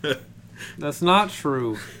 That's not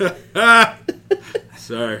true.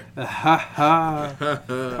 Sorry. Ha ha.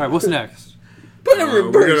 All right, what's next? Put a We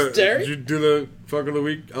reverse, gotta- Terry. Did you do the fuck of the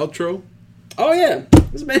week outro? Oh yeah,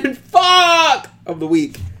 this man fuck of the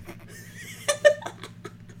week.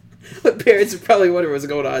 My parents are probably wondering what's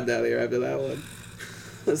going on down here after that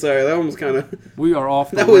one. Sorry, that one was kind of. We are off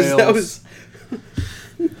the That rails. was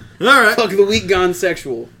All right. fuck of the week gone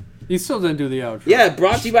sexual. You still didn't do the outro. Yeah,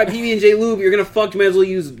 brought to you by PB&J Lube. You're gonna fuck. You might as well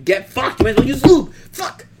use get fucked. You might as well use lube.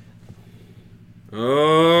 Fuck.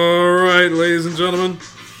 All right, ladies and gentlemen,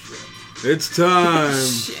 it's time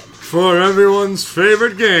for everyone's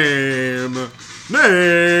favorite game,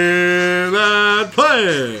 Name That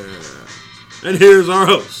Player. And here's our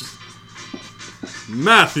host,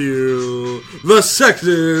 Matthew, the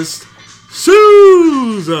sexist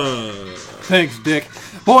Sousa. Thanks, Dick.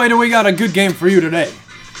 Boy, do we got a good game for you today.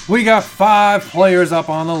 We got 5 players up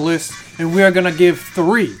on the list, and we are going to give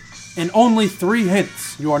 3, and only 3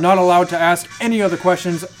 hints. You are not allowed to ask any other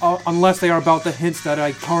questions unless they are about the hints that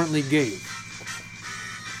I currently gave.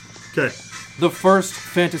 Okay. The first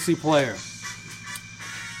fantasy player.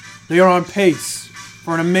 They are on pace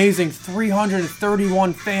for an amazing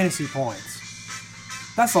 331 fantasy points.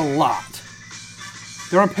 That's a lot.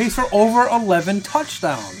 They're on pace for over 11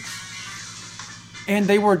 touchdowns. And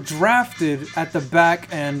they were drafted at the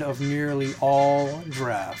back end of nearly all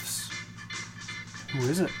drafts. Who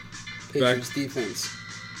is it? Patriots defense.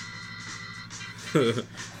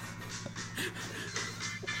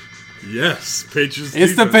 Yes, Patriots.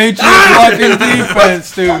 It's the defense. Patriots fucking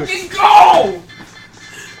defense, dude. Fucking go!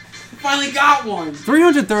 Finally got one.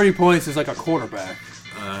 330 points is like a quarterback.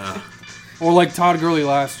 Or like Todd Gurley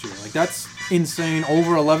last year. Like, that's insane.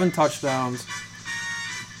 Over 11 touchdowns.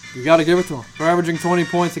 You got to give it to him. They're averaging 20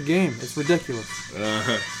 points a game. It's ridiculous.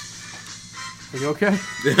 Are you okay?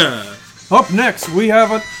 Yeah. Up next, we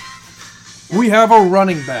have a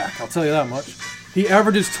running back. I'll tell you that much. He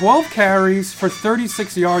averages 12 carries for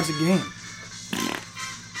 36 yards a game.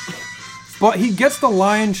 But he gets the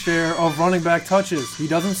lion's share of running back touches. He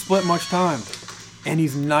doesn't split much time. And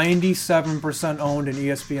he's 97% owned in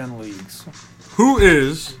ESPN leagues. Who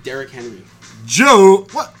is Derrick Henry. Joe?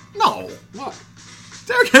 What? No. What?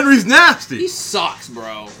 Derrick Henry's nasty. He sucks,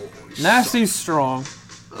 bro. Nasty's strong.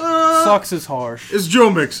 Sucks is harsh. It's Joe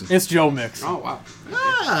Mixon. It's Joe Mixon. Oh, wow.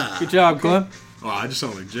 Ah. Good job, Glenn. Oh, I just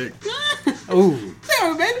sound like Jake. Ooh,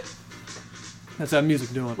 Sorry, man. that's that music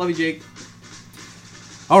doing. Love you, Jake.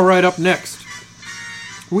 All right, up next,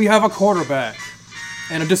 we have a quarterback.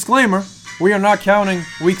 And a disclaimer, we are not counting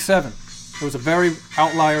Week 7. It was a very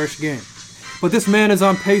outlierish game. But this man is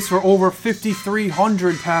on pace for over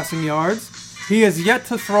 5,300 passing yards. He has yet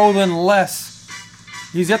to throw less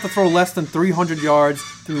than 300 yards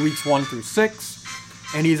through weeks 1 through 6.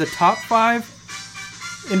 And he's a top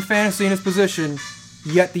 5 in fantasy in his position,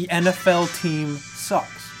 yet the NFL team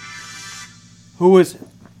sucks. Who is it?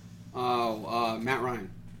 Oh, Matt Ryan.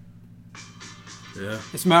 Yeah.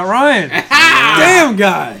 It's Matt Ryan. Damn,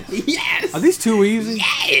 guys. Yes! Are these too easy?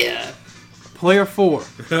 Yeah! Player 4.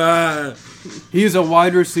 He is a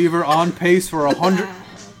wide receiver on pace for 100.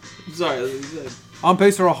 Sorry, that's what you said. On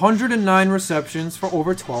pace for 109 receptions for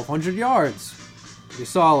over 1,200 yards. Pretty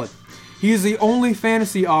solid. He is the only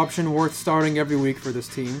fantasy option worth starting every week for this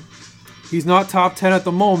team. He's not top 10 at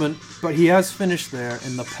the moment, but he has finished there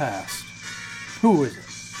in the past. Who is it?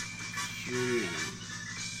 Julian.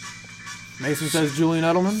 Mason says Julian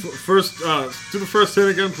Edelman. First, do the first hit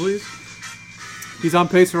again, please. He's on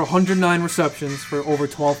pace for 109 receptions for over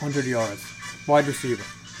 1,200 yards. Wide receiver.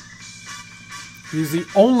 He's the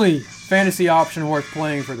only fantasy option worth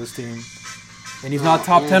playing for this team. And he's not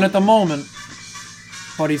top 10 at the moment,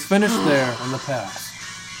 but he's finished there in the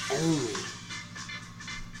past. Only.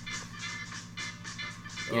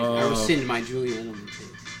 Yeah, I was sitting my Julian Edelman thing.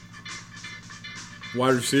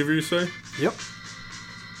 Wide receiver, you say? Yep.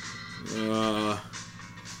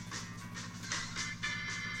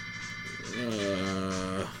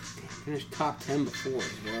 Finished top 10 before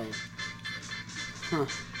as well. Huh.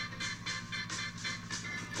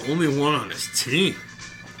 Only one on his team.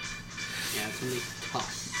 Yeah, it's gonna be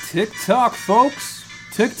tough. Tick-tock, folks.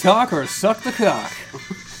 Tick-tock or suck the cock.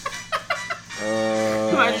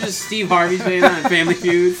 Imagine just Steve Harvey saying that in Family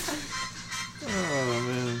Feud. Oh,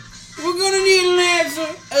 man. We're gonna need an answer,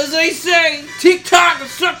 as they say, tick-tock or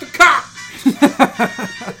suck the cock.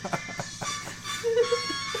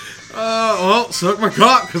 Well, suck my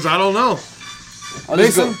cock, because I don't know. I'll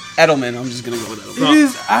just go Mason? Edelman. I'm just gonna go with Edelman. It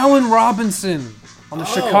is Allen Robinson on the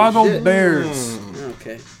Chicago shit. Bears.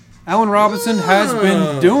 Okay. Allen Robinson has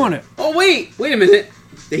been doing it. Oh, wait a minute.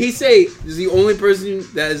 Did he say is the only person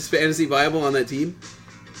that is fantasy viable on that team?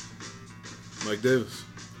 Mike Davis.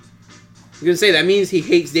 I'm gonna say that means he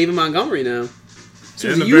hates David Montgomery now. So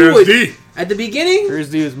And the you Bears would, D. at the beginning, Here's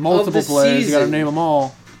these multiple Of the players. You gotta season. name them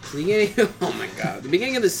all. oh my god, the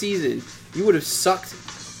beginning of the season, you would have sucked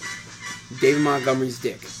David Montgomery's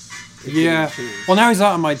dick. If you Yeah. had a chance. Well, now he's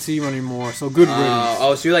not on my team anymore, so good riddance.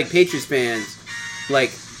 Oh, so you're like Patriots fans.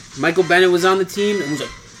 Like, Michael Bennett was on the team and was like,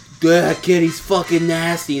 that kid, he's fucking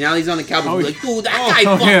nasty. Now he's on the Cowboys. Oh, We're like, dude, that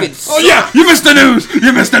guy oh, fucking yeah. sucks. Oh, yeah! You missed the news!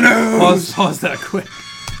 You missed the news! Pause that quick.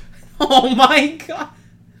 Oh my god.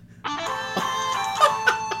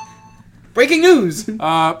 Breaking news.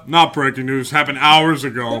 Not breaking news. Happened hours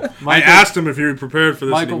ago. I Michael- asked him if he was prepared for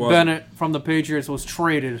this, and he Michael wasn't. Bennett from the Patriots was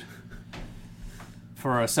traded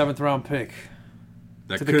for a 7th round pick.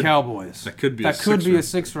 to the Cowboys. That could be a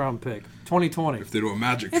sixth-round pick. 2020. if they do a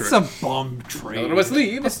magic trick. It's a bum trade.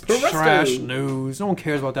 It's trash news. No one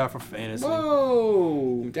cares about that for fantasy.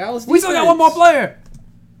 Whoa, Dallas. We still got one more player.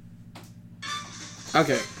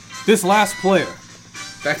 Okay, This last player.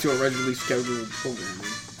 back to our regularly scheduled programming.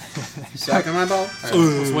 Second my ball. All right,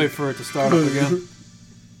 let's wait for it to start up again.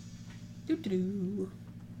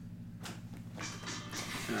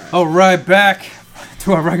 All right, back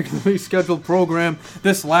to our regularly scheduled program.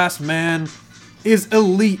 This last man is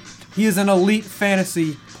elite. He is an elite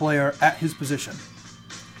fantasy player at his position.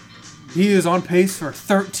 He is on pace for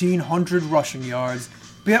 1,300 rushing yards,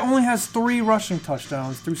 but yet only has 3 rushing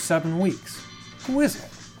touchdowns through 7 weeks. Who is it?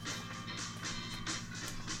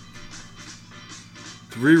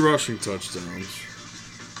 3 rushing touchdowns.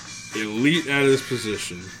 Elite at his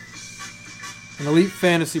position. An elite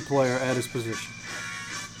fantasy player at his position.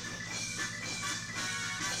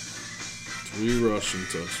 3 rushing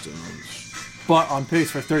touchdowns. But on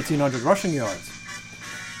pace for 1,300 rushing yards.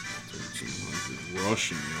 1,300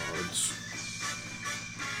 rushing yards.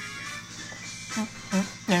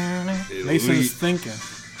 Mason Elite. is thinking.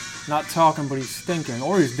 Not talking, but he's thinking.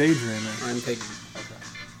 Or he's daydreaming. I'm taking.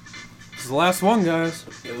 This is the last one, guys.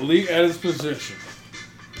 Elite at his position.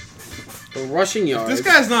 For rushing yards. If this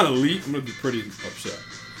guy's not elite, I'm gonna be pretty upset.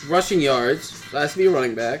 Rushing yards. That has to be a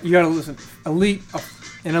running back. You gotta listen. An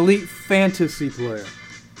elite fantasy player.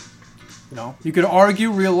 You know, you could argue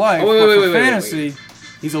real life, Oh, but wait, for wait, fantasy,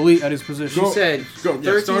 he's elite at his position. You said Go.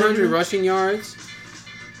 Yeah, start 1,300 over. rushing yards.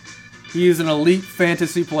 He is an elite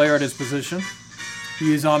fantasy player at his position.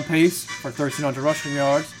 He is on pace for 1,300 rushing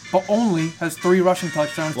yards, but only has 3 rushing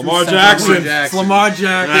touchdowns. through Lamar 7 Jackson. weeks. Jackson. Lamar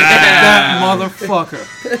Jackson. That motherfucker.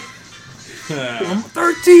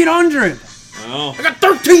 1,300. Well, I got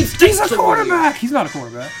 13 sticks. He's a quarterback. He's not a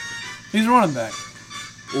quarterback. He's a running back.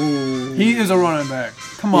 Ooh. He is a running back.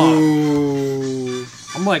 Come on. Ooh.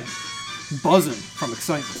 I'm like buzzing from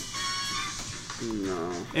excitement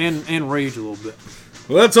No. and rage a little bit.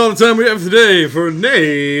 well, that's all the time we have today for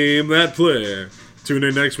Name That Player. Tune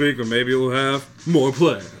in next week, or maybe we'll have more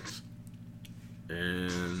players.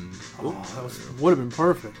 And Would have been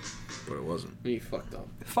perfect. but it wasn't. You fucked up.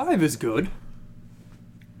 5 is good.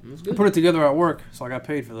 It was I good. put it together at work, so I got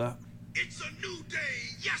paid for that. It's a new day,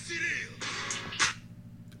 yes it is.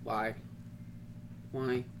 Why?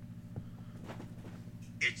 Why?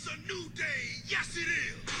 It's a new day, yes it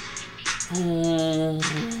is.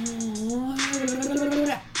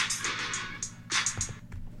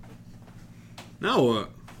 Now what?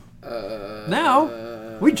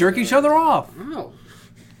 Now, we jerk each other off. Oh.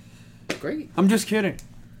 Great. I'm just kidding.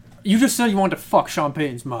 You just said you wanted to fuck Sean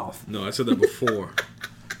Payton's mouth. No, I said that before.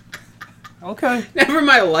 Okay. Never in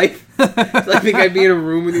my life. I think I'd be in a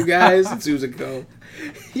room with you guys and Susan go.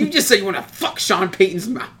 You just said you want to fuck Sean Payton's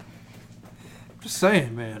mouth. Just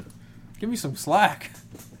saying, man. Give me some slack.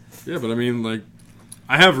 Yeah, but I mean, like,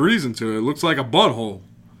 I have reason to. It looks like a butthole.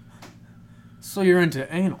 So you're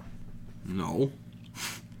into anal. No.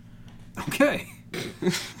 Okay.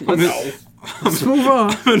 No. Let's move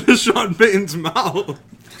on. I'm in Sean Payton's mouth.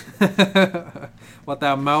 What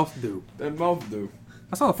that mouth do? That mouth do.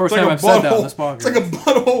 That's not the first It's time like a I've said that on butthole. this podcast. It's like a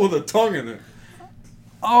butthole with a tongue in it.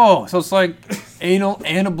 Oh, so it's like anal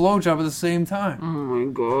and a blowjob at the same time. Oh my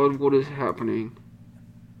god, what is happening?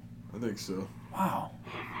 I think so. Wow.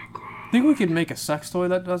 Think we could make a sex toy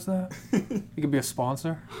that does that? You could be a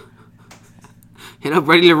sponsor. Hit up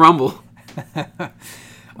Ready to Rumble.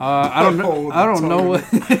 I don't know. Oh, I don't know what.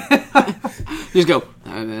 Just go.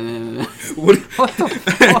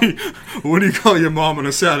 What do you call your mom on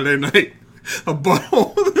a Saturday night? A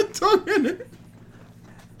butthole with a tongue in it.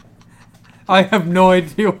 I have no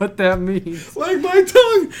idea what that means. Like my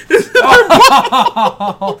tongue is in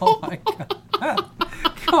Oh my god!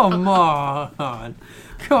 Come on,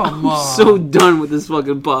 come on. So done with this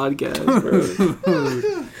fucking podcast, bro.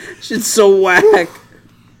 Shit's so whack.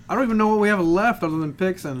 I don't even know what we have left other than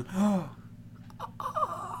picks and.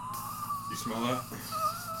 You smell that?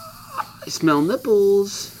 I smell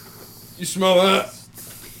nipples. You smell that?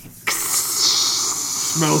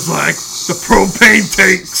 Smells like the propane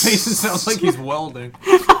tanks. Mason sounds like he's welding.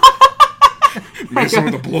 You get some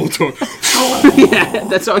of the blowtorch. Yeah,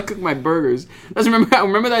 that's how I cook my burgers. Remember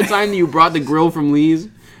that time that you brought the grill from Lee's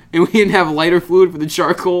and we didn't have lighter fluid for the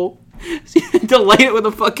charcoal? So you had to light it with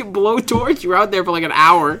a fucking blowtorch. You were out there for like an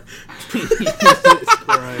hour.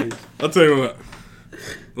 Right. I'll tell you what.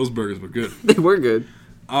 Those burgers were good. They were good.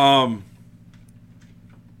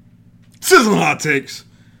 Sizzling Hot Takes.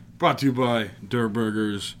 Brought to you by Durr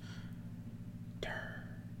Burgers.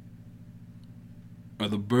 Are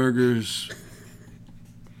the burgers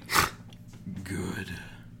good?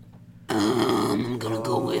 gonna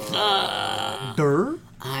go with Durr?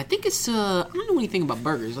 I think it's I don't know anything about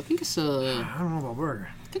burgers. I think it's I don't know about burger.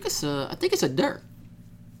 I think it's a dirt.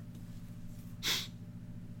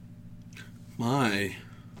 My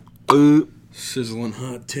sizzling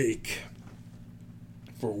hot take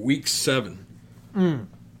for week 7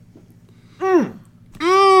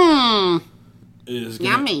 is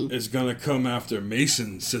Yummy. gonna come after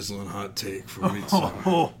Mason's sizzling hot take for week 7.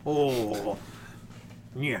 Oh.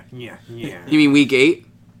 Yeah. You mean week 8?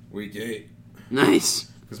 Week 8. Nice.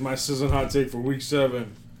 Because my sizzling hot take for week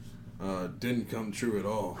 7 didn't come true at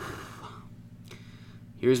all.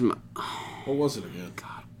 Here's my. What was it again?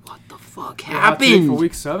 God, what the fuck Hot take happened? for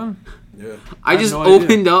week 7? Yeah. I have just no idea.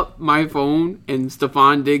 opened up my phone and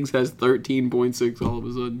Stephon Diggs has 13.6 all of a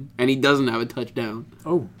sudden, and he doesn't have a touchdown.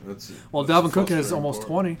 Oh. That's Well, that's Dalvin Cook has frustrating almost part.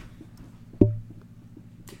 20.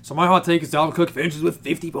 So my hot take is Dalvin Cook finishes with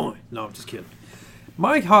 50 points. No, I'm just kidding.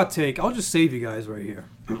 My hot take, I'll just save you guys right here,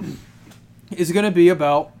 is going to be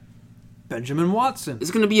about Benjamin Watson.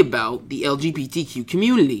 It's going to be about the LGBTQ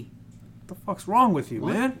community. What the fuck's wrong with you,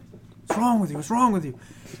 man? What's wrong with you? What's wrong with you?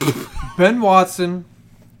 Ben Watson,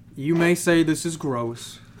 you may say this is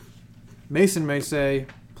gross. Mason may say,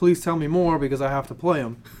 please tell me more because I have to play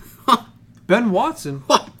him. Ben Watson,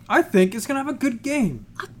 I think, is going to have a good game.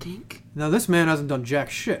 I think. Now, this man hasn't done jack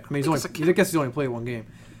shit. I mean, I guess he's only played one game,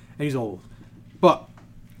 and he's old. But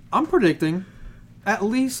I'm predicting at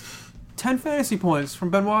least 10 fantasy points from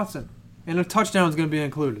Ben Watson, and a touchdown is going to be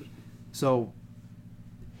included. So,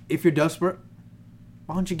 if you're desperate,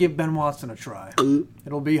 why don't you give Ben Watson a try?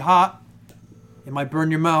 It'll be hot. It might burn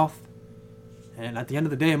your mouth, and at the end of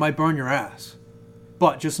the day, it might burn your ass.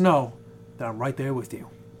 But just know that I'm right there with you,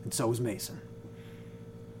 and so is Mason.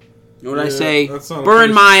 You know what I Yeah, say? that's not a Burn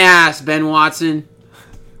place- my ass, Ben Watson.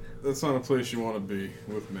 That's not a place you want to be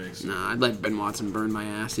with Mason. Nah, I'd let Ben Watson burn my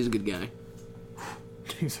ass. He's a good guy.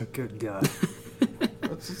 He's a good guy.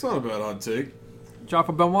 It's not a bad hot take. Job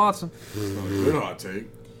for Ben Watson. It's not a good hot take.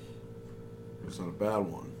 It's not a bad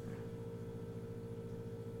one.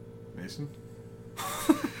 Mason?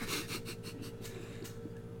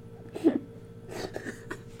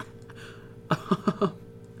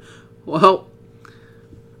 Well,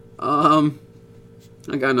 I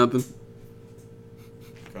got nothing.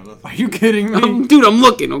 Got nothing. Are you kidding me? Dude, I'm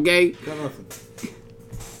looking, okay? Got nothing.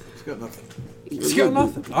 It's got nothing. He's got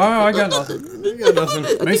nothing. Oh, I got nothing. You got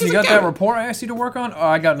nothing. Mason, you got that report I asked you to work on? Oh,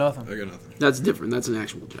 I got nothing. I got nothing. That's different. That's an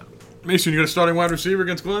actual job. Mason, you got a starting wide receiver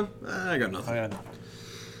against Glenn? I got nothing. I got nothing.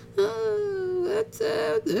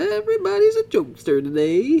 Everybody's a jokester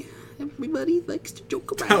today. Everybody likes to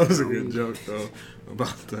joke around. That was a good joke, though,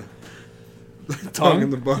 about the tongue in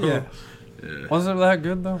the bottle. Yeah. Yeah. Wasn't it that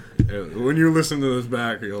good, though? Yeah, when you listen to this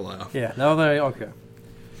back, you'll laugh. Yeah, now that okay.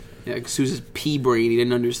 Yeah, because he was his pea brain. He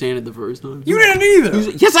didn't understand it the first time. You didn't either!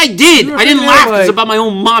 Yes, I did! You were I didn't thinking laugh. like- It's about my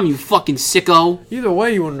own mom, you fucking sicko. Either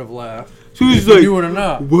way, you wouldn't have laughed. Who's If like, you would have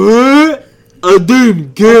not. what? I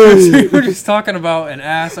didn't get We it. were just talking about an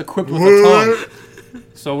ass equipped with a tongue.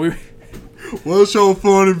 So we... What's so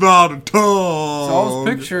funny about a tongue? So I was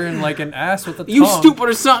picturing like an ass with a tongue. You stupid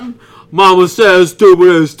or something? Mama says stupid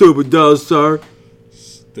as stupid does, sir.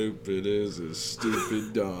 Stupid is as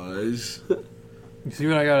stupid dies. You see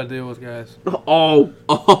what I gotta deal with, guys? Oh.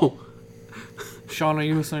 Sean, are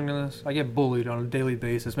you listening to this? I get bullied on a daily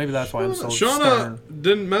basis. Maybe that's why I'm so Shauna stern.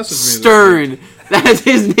 didn't message me. Stern. That's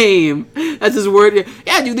his name. That's his word.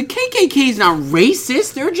 Yeah, dude, the KKK's not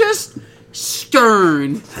racist. They're just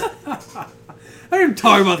stern. I didn't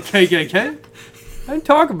talk about the KKK. I didn't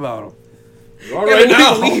talk about them. All right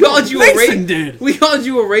now. We called you a Mason racist. did. We called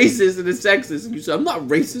you a racist and a sexist. And you said, I'm not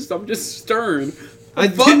racist. I'm just stern. I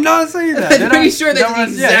Fuck. did not say that. I'm Did pretty I? sure That that's the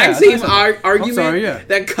was- exact I same said that. argument sorry, yeah.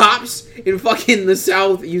 that cops in fucking the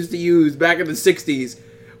South used to use back in the 60s.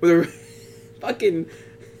 Where they were fucking,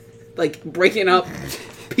 like, breaking up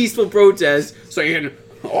peaceful protests saying,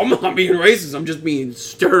 oh, I'm not being racist, I'm just being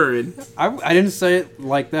stern. I didn't say it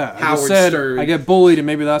like that. I Howard just said Stern. I get bullied and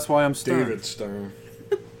maybe that's why I'm stern. David Stern.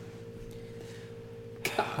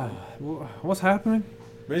 What's happening?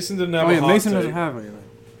 Mason didn't have Oh a yeah, hot Mason take. doesn't have anything.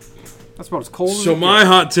 That's about as cold as So it my gets.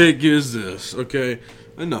 hot take is this, okay?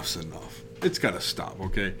 Enough's enough. It's got to stop,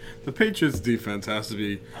 okay? The Patriots defense has to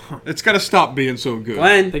be... It's got to stop being so good.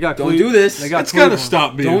 Glenn, They got don't Cle- do this. they got It's got to Cleveland.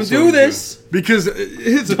 stop being Don't so do good. this. Because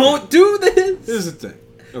here's the Don't do this. Here's the thing,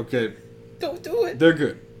 okay? Don't do it. They're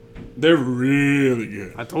good. They're really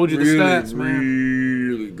good. I told you the really, stats, man.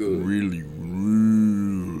 Really good. Really,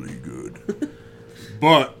 really good.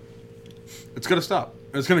 But it's going to stop.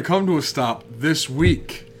 It's going to come to a stop this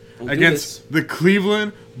week do against the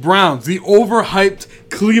Cleveland Browns. The overhyped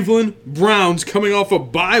Cleveland Browns coming off a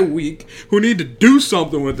bye week who need to do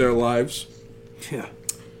something with their lives. Yeah.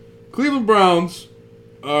 Cleveland Browns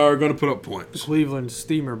are going to put up points. Cleveland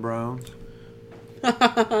Steamer Browns. Good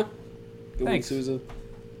one, Thanks. Sousa.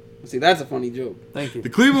 See, that's a funny joke. Thank you. The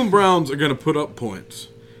Cleveland Browns are going to put up points.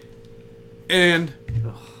 And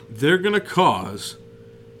they're going to cause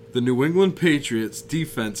the New England Patriots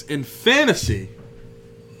defense in fantasy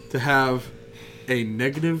to have a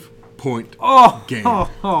negative point game.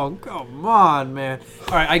 Oh, come on, man.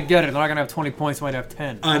 All right, I get it. They're not going to have 20 points. They might have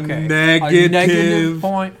 10. A okay. negative A negative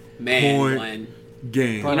point. Man, Point. Glenn.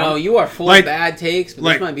 Game. You know, you are full Like- of bad takes, but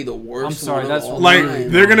like- this might be the worst I'm sorry, one of that's all Like,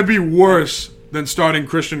 time. they're going to be worse than starting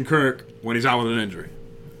Christian Kirk when he's out with an injury.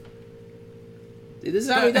 This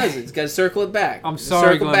is how he does it. He's got to circle it back. I'm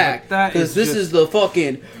sorry, circle Glenn, back. but that Because is this just- is the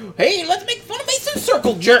fucking, hey, let's make fun of Mason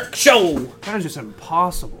Circle Jerk show. That is just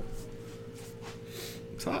impossible.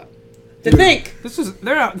 It's hot. To think, This is,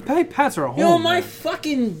 they're not, Pats are a home. you know what my man.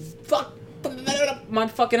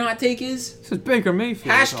 fucking hot take is? This is Baker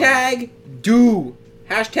Mayfield. Hashtag do.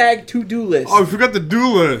 Hashtag to-do list. Oh, I forgot the do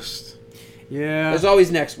list. Yeah. There's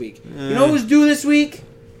always next week. You know who's due this week?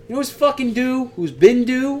 You know who's fucking due? Who's been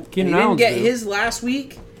due? And he Keenan didn't Allen's get due. his last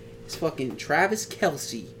week? It's fucking Travis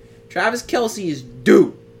Kelce. Travis Kelce is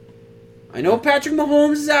due. I know Patrick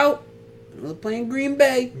Mahomes is out. I know they're playing Green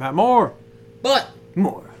Bay. Matt Moore. But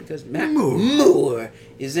Moore. because Matt Moore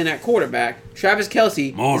is in at quarterback, Travis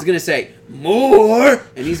Kelce More. is going to say, more!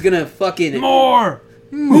 And he's going to fucking... Moore.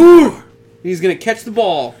 More! He's going to catch the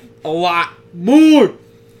ball a lot more.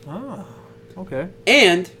 Ah, okay.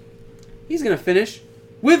 And he's going to finish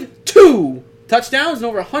with 2 touchdowns and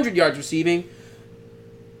over 100 yards receiving.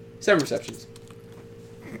 7 receptions.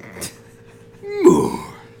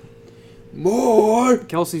 More.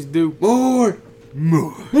 Kelsey's due. More.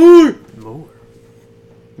 More. Moore.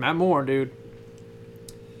 Matt Moore, dude.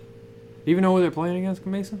 Do you even know who they're playing against,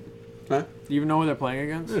 Mason? Huh? Do you even know who they're playing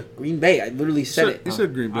against? Green Bay. I literally said it. He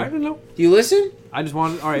said Green I Bay. didn't know. Do you listen? I just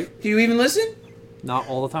wanted. All right. Do you even listen? Not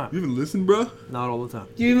all the time. You even listen, bro? Not all the time.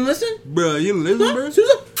 Do you even listen? Bro, you listen, Huh? bro?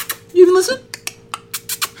 Susan? You even listen?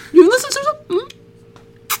 You even listen, Susan?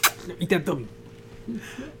 Eat that W.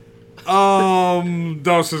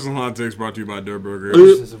 Those Sizzling Hot Takes brought to you by Dirt Burger.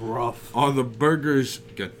 This is rough. On the burgers,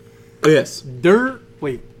 good. Yes. Dirt.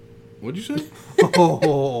 Wait. What'd you say?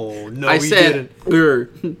 Oh no, I you said,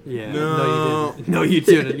 didn't. Yeah. No. No, you didn't. No, you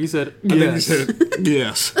didn't. You said I think you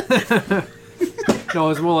yes. said yes. No,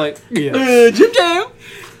 it's more like yes. Jim Jam.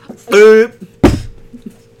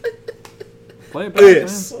 Play it back,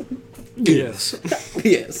 Yes. man. Yes.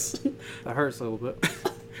 Yes. That hurts a little bit.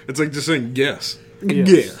 It's like just saying yes.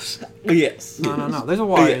 Yes. Yes. No. There's a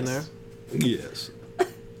Y in there. Yes.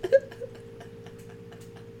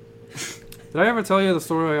 Did I ever tell you the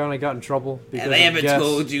story where I got in trouble? because Have I of ever guess?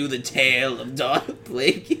 told you the tale of Darth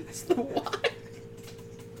Plagueis the Wise?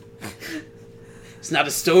 It's not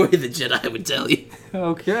a story the Jedi would tell you.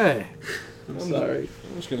 Okay. I'm sorry.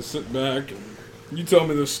 I'm just gonna sit back and you tell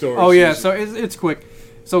me this story. Oh yeah, Susan. so it's quick.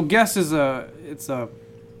 So Guess is a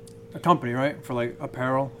company, right, for like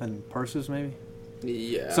apparel and purses maybe.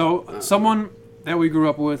 Yeah. So someone that we grew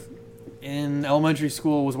up with in elementary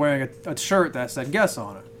school was wearing a shirt that said Guess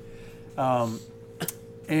on it.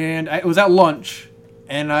 And it was at lunch,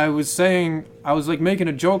 and I was like making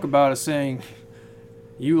a joke about it, saying,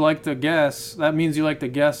 "You like to guess? That means you like to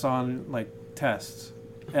guess on like tests."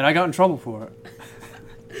 And I got in trouble for it.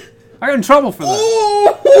 I got in trouble for that.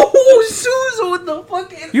 Oh, Susan with the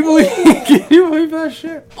fucking. You believe? Can you believe that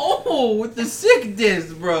shit? Oh, with the sick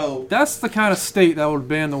disc, bro. That's the kind of state that would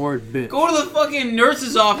ban the word bitch. Go to the fucking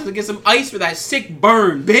nurse's office and get some ice for that sick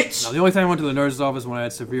burn, bitch. Now, the only time I went to the nurse's office when I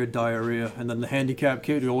had severe diarrhea, and then the handicapped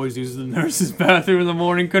kid who always uses the nurse's bathroom in the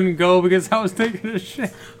morning couldn't go because I was taking a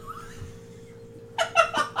shit. Are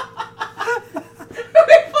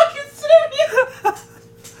you fucking serious?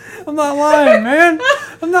 I'm not lying, man.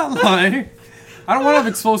 I'm not lying. I don't want to have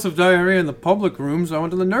explosive diarrhea in the public room, so I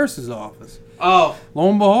went to the nurse's office. Oh, Lo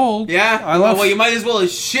and behold, yeah? I left. Well, you might as well have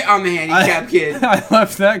shit on the handicapped kid. I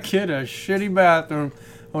left that kid a shitty bathroom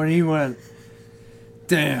when he went.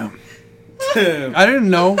 Damn. Damn. I didn't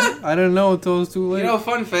know. I didn't know until it was too late. You know,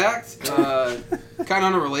 fun fact, kind of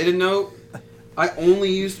on a related note,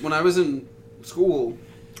 when I was in school,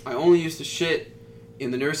 I only used to shit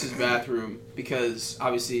in the nurse's bathroom because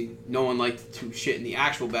obviously no one liked to shit in the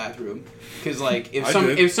actual bathroom. Because like I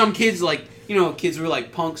did. if some kids like, you know, kids were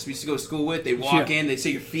like punks we used to go to school with, they'd walk Yeah. in, they'd say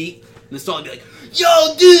your feet, the stall would be like,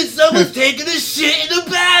 "Yo, dude, someone's taking a shit in the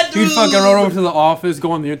bathroom." He'd fucking run over to the office,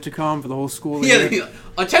 go on the intercom for the whole school. Yeah, year.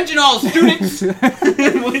 attention all students.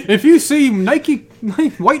 If you see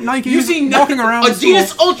white Nikes You see walking around Adidas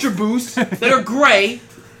school, Ultra Boosts that are gray,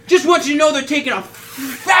 just want you to know they're taking a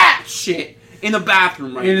fat shit in the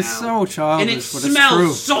bathroom right now. it is so childish, and it but it's true.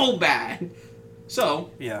 smells so bad.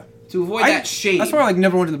 So, Yeah. to avoid that shame, That's why I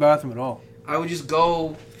never went to the bathroom at all. I would just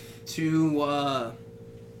go to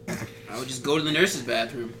the nurse's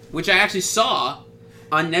bathroom, which I actually saw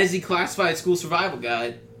on Nezzy Classified School Survival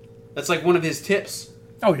Guide. That's like one of his tips.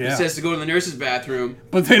 Oh He yeah. says to go to the nurse's bathroom.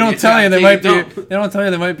 But they don't It's tell you gotta there take might a be. dump. They don't tell you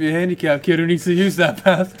there might be a handicapped kid who needs to use that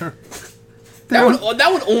bathroom.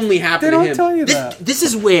 That would only happen They to don't him. tell you that. This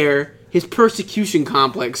is where his persecution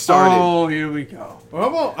complex started. Oh, here we go.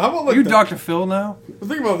 Well, how about like You the- Dr. Phil now?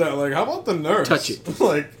 Think about that. Like, how about the nurse? Touch it.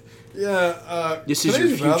 Like, yeah. This can is I your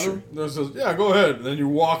use the bathroom? future. Nurse says, "Yeah, go ahead." And then you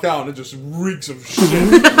walk out, and it just reeks of shit.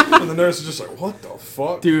 And the nurse is just like, "What the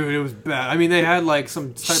fuck?" Dude, it was bad. I mean, they had like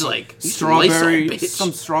some type She's of like, "You some Lysol, strawberry, bitch."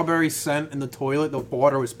 some strawberry scent in the toilet. The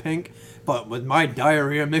water was pink, but with my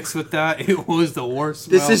diarrhea mixed with that, it was the worst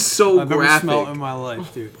smell This is so I've ever graphic. smelled in my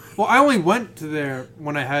life, dude. Well, I only went to there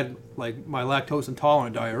when I had like my lactose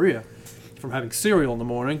intolerant diarrhea from having cereal in the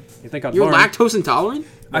morning. You think I'd You're learn? lactose intolerant?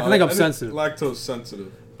 I think I'm sensitive. Lactose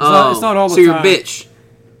sensitive. It's not all the so you're a time. bitch.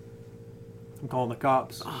 I'm calling the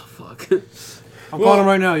cops. Oh fuck. I'm calling them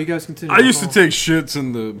right now. You guys continue. I used to take shits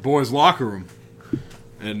in the boys' locker room.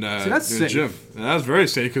 And See, that's in the safe. gym. And that was very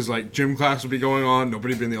safe because like gym class would be going on,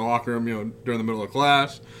 nobody'd be in the locker room, during the middle of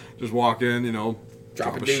class. Just walk in,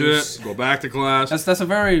 Drop drop a a deuce. shit, go back to class. That's a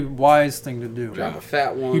very wise thing to do. Drop a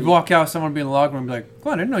fat one. You'd walk out, someone would be in the locker room and be like,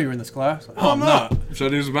 Glenn, I didn't know you were in this class. Like, oh, I'm not.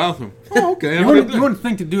 Should I use the bathroom? Oh, okay. You wouldn't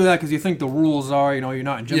think to do that because you think the rules are, you're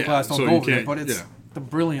not in gym Yeah, class, don't so go you over there. can't- But it's yeah. the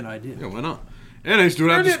brilliant idea. Yeah, why not? And I used to do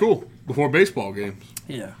it after school, before baseball games.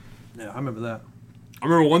 Yeah, I remember that. I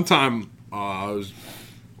remember one time I was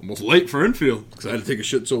almost late for infield because I had to take a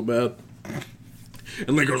shit so bad.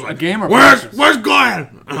 And Lincoln was like, game or Where's practice?"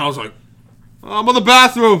 Glenn? And I was like, I'm in the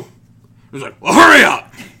bathroom. He was like, well, hurry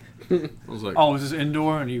up. I was like, Oh, was this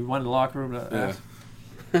indoor and you went in the locker room to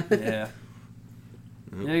yeah. ask? Yeah.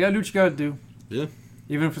 Yeah, you gotta do what you gotta do. Yeah.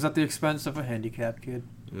 Even if it's at the expense of a handicapped kid.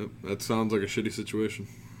 Yep, that sounds like a shitty situation.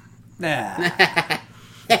 Nah.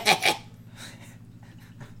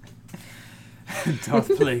 Tough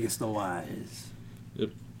plagueist the wise. Yep.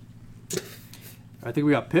 I think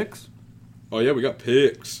we got picks. Oh, yeah, we got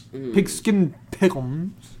pigs. Pigskin pickles.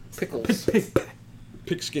 Pickles.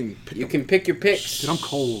 Pigskin pickle. You can pick your picks. Dude, I'm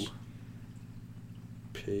cold.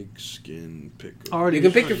 Pigskin pickle. Already You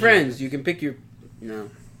can pick your friends. You can pick your. No.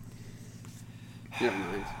 Never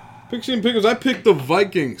mind. Pigskin pickles. I picked the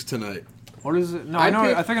Vikings tonight. What is it? No, I know.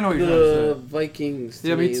 I think I know what you're trying the to say. Vikings.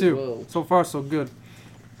 Yeah, me today as too. well. So far, so good.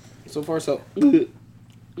 So far, so.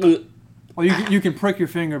 Well, you can prick your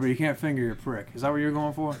finger, but you can't finger your prick. Is that what you're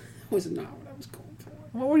going for? Was not what I was going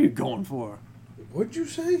for. What are you going for? What'd you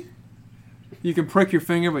say? You can prick your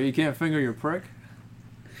finger, but you can't finger your prick?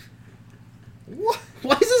 What?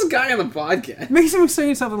 Why is this guy on the podcast? Mason was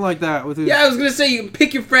saying something like that with his... Yeah, I was gonna say you can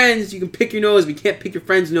pick your friends, you can pick your nose, but you can't pick your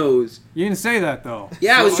friend's nose. You didn't say that, though.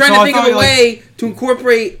 Yeah, I was So- trying so to I think of thought a way to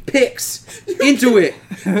incorporate picks into it.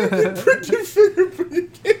 Prick your finger, but you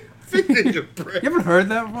can't finger your prick. You haven't heard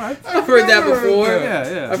that before? I've heard that before.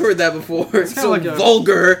 Yeah. I've heard that before. It's kinda so like a-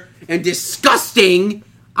 vulgar and disgusting.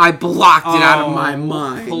 I blocked it out of my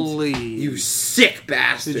mind. Please. You sick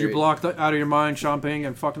bastard. Did you block out of your mind champagne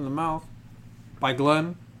and fuck in the mouth? By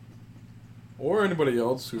Glenn? Or anybody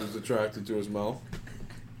else who's attracted to his mouth.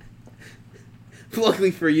 Luckily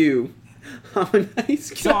for you, I'm a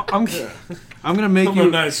nice So guy. I'm gonna make I'm a you...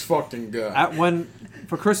 nice fucking guy.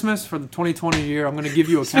 For Christmas, for the 2020 year, I'm gonna give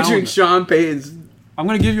you a Featuring calendar. Sean Payton's. I'm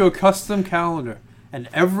gonna give you a custom calendar, and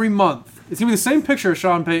every month it's gonna be the same picture of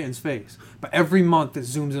Sean Payton's face, but every month it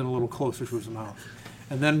zooms in a little closer to his mouth.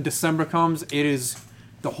 And then December comes, it is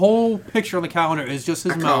the whole picture on the calendar is just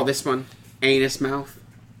his I mouth. call this one anus mouth.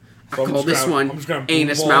 I So I'm call just this gonna- one I'm just gonna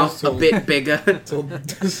anus ball mouth a till- bit bigger. Till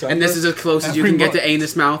December. And this is as close as you Every can get to month.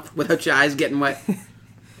 anus mouth without your eyes getting wet.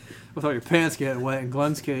 Without your pants getting wet. In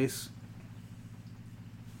Glenn's case.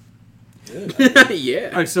 Yeah.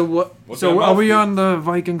 All right, so what? What's so that are mouth we do? on the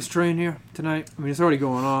Vikings train here tonight? I mean, it's already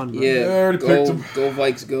going on. But. Yeah. I already Go, picked him. go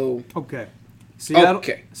Vikes, go. Okay. Seattle.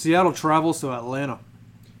 Okay. Seattle travels to Atlanta.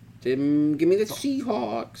 Give me the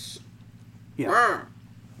Seahawks. Yeah.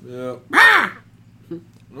 Yeah.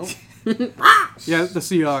 Yeah, the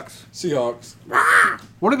Seahawks. Seahawks.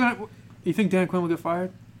 What are gonna? You think Dan Quinn will get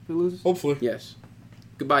fired if he loses? Hopefully. Yes.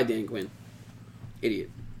 Goodbye, Dan Quinn. Idiot.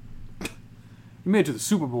 You made it to the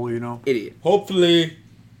Super Bowl, you know. Idiot. Hopefully,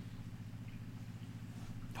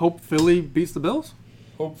 Hope Philly beats the Bills?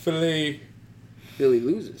 Philly Philly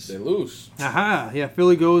loses. they lose. Aha. Yeah,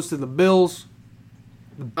 Philly goes to the Bills.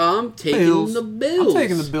 I'm taking Bills. the Bills. I'm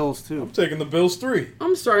taking the Bills, too. I'm taking the Bills 3.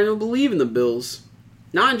 I'm starting to believe in the Bills.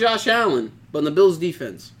 Not in Josh Allen, but in the Bills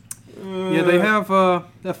defense. Yeah, they have a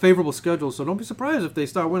favorable schedule, so don't be surprised if they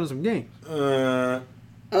start winning some games.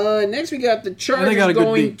 Next we got the Chargers got a good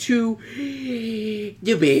going beat. to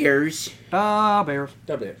the Bears. Bears.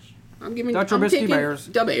 The Bears. I'm giving. Dutch I'm Trubisky taking Bears.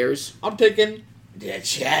 the Bears. I'm taking the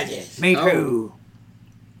Chargers. Me Oh. too.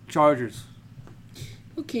 Chargers.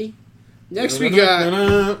 Okay. Next we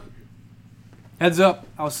got. Heads up.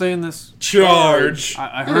 I was saying this. Charge.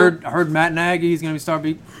 I heard Matt Nagy. He's going to start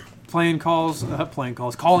calling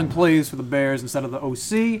plays for the Bears instead of the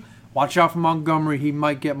OC. Watch out for Montgomery. He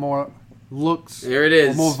might get more looks. There it Or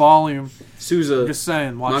is. more volume. Sousa. I'm just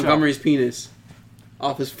saying. Watch Montgomery's penis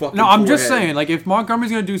off his fucking. out. No, I'm just forehead. saying. Like if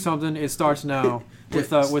Montgomery's going to do something, it starts now with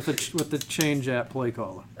the change at play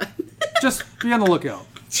caller. Just be on the lookout.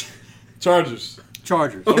 Chargers.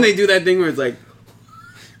 Chargers. When they do that thing where it's like,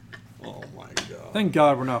 Oh my god. Thank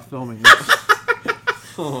God we're not filming this.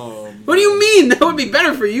 what do you mean? That would be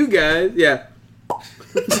better for you guys. Yeah.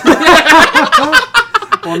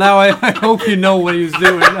 Well, now I hope you know what he was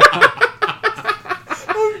doing. I'm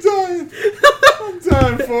dying. I'm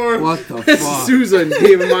dying for it. What the That's fuck? Sousa and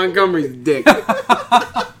David Montgomery's dick.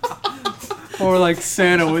 Or like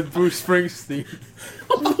Santa with Bruce Springsteen.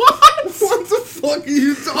 What the fuck are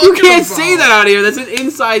you talking You can't about? say that out here. That's an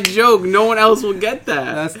inside joke. No one else will get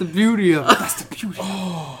that. That's the beauty of it. That's the beauty.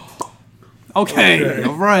 Okay,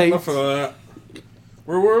 all right. Enough of that.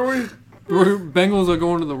 Where were we? Bengals are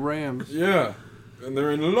going to the Rams. Yeah. And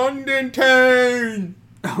they're in London town.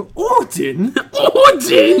 Orton?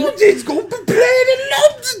 London's going to be playing in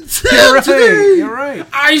London You're town right. You're right.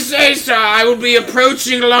 I say, sir, I will be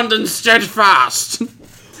approaching London steadfast.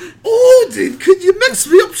 Odin, could you mix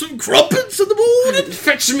me up some crumpets in the morning?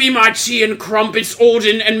 Fetch me my tea and crumpets,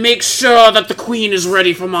 Odin, and make sure that the Queen is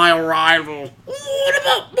ready for my arrival. What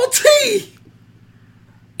about my tea?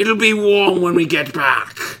 It'll be warm when we get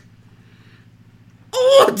back.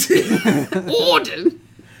 Odin. Odin?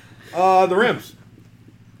 The Rams.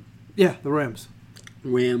 Yeah, the Rams.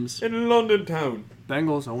 Rams. In London town.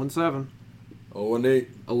 Bengals 0-7. 0-8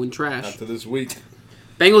 Owen trash. after this week.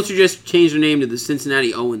 Bengals should just change their name to the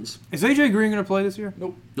Cincinnati Owens. Is AJ Green going to play this year?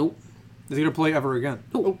 Nope. Is he going to play ever again?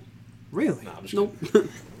 Nope. Really? Nah, I'm just Nope. kidding.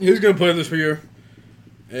 He's going to play this year.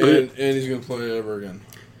 And he's going to play ever again.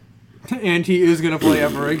 And he is going to play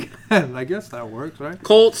ever again. I guess that works, right?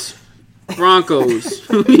 Colts. Broncos.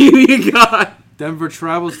 Who you got? Denver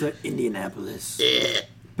travels to Indianapolis.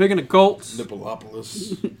 Picking the Colts.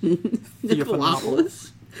 Nippolopolis.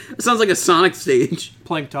 Nippolopolis? It sounds like a Sonic stage.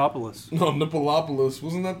 Planktopolis. No, Nippolopolis.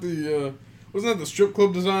 Wasn't that the strip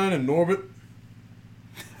club design in Norbit?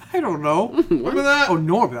 I don't know. Remember that? Oh,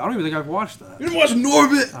 Norbit. I don't even think I've watched that. You didn't watch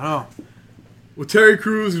Norbit? I don't know. With Terry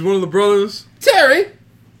Crews, he's one of the brothers. Terry.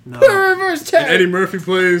 No. Reverse Terry. And Eddie Murphy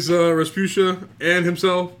plays Rasputia and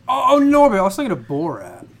himself. Oh, Norbit. I was thinking of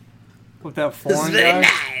Borat. With that foreign guy.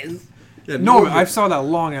 nice. Yeah, Norbit. I saw that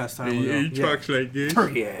long ass time ago. He talks like this.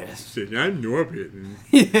 Yes. Said, I'm Norbit. And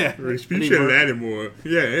Yeah. Rasputia Lattimore.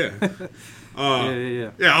 Yeah.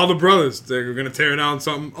 Yeah. All the brothers. They're going to tear down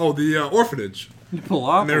something. Oh, the orphanage.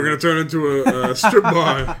 Nippolopolis. And they were going to turn into a strip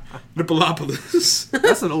bar. Nippolopolis.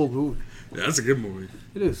 That's an old movie. Yeah, that's a good movie.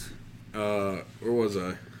 It is. Where was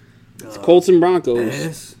I? Colts and Broncos.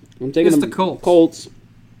 Yes. I'm taking It's the the Colts. Colts.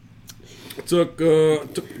 Took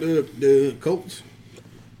the Colts.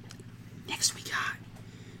 Next we got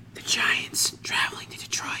the Giants traveling to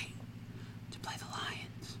Detroit to play the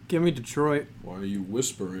Lions. Give me Detroit. Why are you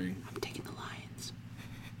whispering? I'm taking the Lions.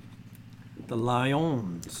 The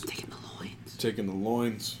Lions. I'm taking the Loins. Taking the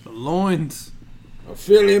loins. The Loins. I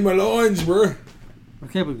feel it in my loins, bro. I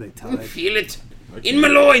can't believe they tied. Feel it in my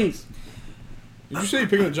loins. Did you say you're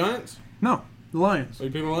picking the Giants? No, the Lions. Are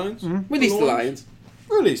you picking the Lions? Release the Lions.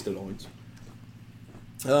 Release the Lions.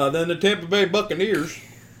 Then the Tampa Bay Buccaneers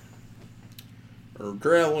are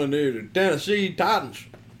traveling to the Tennessee Titans.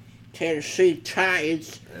 Tennessee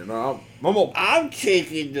Titans. And I'm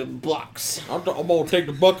taking the Bucks. gonna take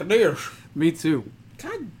the Buccaneers. Me too.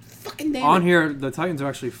 God fucking damn On it. here, the Titans are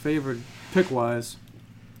actually favored pick-wise.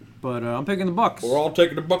 But I'm picking the Bucks. We're all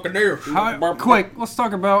taking the Buccaneers. Quick, let's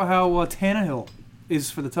talk about how Tannehill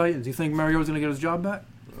is for the Titans. You think Mariota's going to get his job back?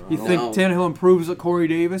 You think know. Tannehill improves Corey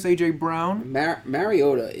Davis, A.J. Brown?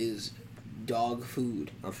 Mariota is dog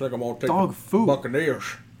food. I think I'm gonna take Dog the food. Buccaneers.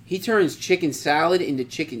 He turns chicken salad into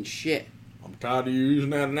chicken shit. I'm tired of you using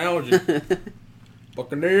that analogy.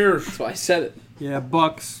 Buccaneers. That's why I said it. Yeah,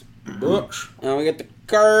 Bucks. Bucks. And we got the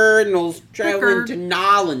Cardinals traveling Card- to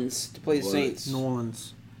Nolans to play the What? Saints. New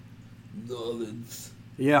Orleans. New Orleans.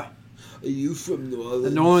 Yeah. Are you from New Orleans? The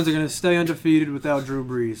New Orleans are going to stay undefeated without Drew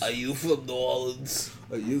Brees. Are you from New Orleans?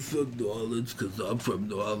 Are you from New Orleans? Because I'm from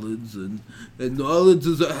New Orleans, and New Orleans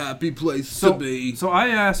is a happy place to be. So I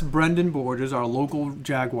asked Brendan Borges, our local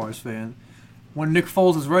Jaguars fan, when Nick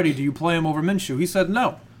Foles is ready, do you play him over Minshew? He said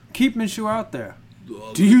no. Keep Minshew out there.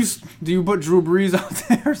 Do you put Drew Brees out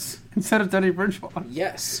there instead of Teddy Bridgewater?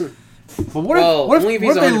 Yes. But what Well, if only if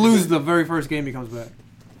what if he's they 100%. lose the very first game he comes back?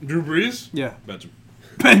 Drew Brees? Yeah. Bench him.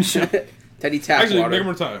 Bench him. Teddy Actually, make him Tapwater.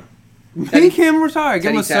 retire. Make him retire.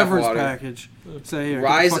 Give him a Teddy severance Tapwater. package. Say here. get the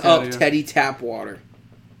Rise fuck outta up, here. Teddy Tapwater.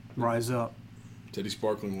 Rise up. Teddy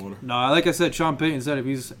Sparkling Water. No, like I said, Sean Payton said if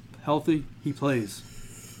he's healthy, he plays.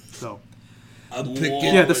 So I'm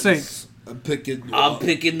picking. yeah, the Saints. I'm picking. I'm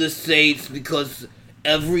picking the Saints because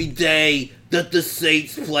every day that the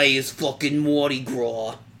Saints play is fucking Mardi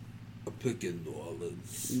Gras. I'm picking New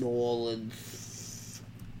Orleans. New Orleans.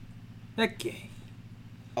 Okay.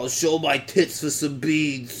 I'll show my tits for some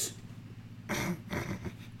beads.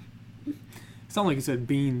 Sound like he said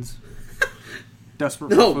beans.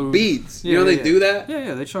 Desperate No, for food. beads. Yeah, You know yeah, they yeah. do that?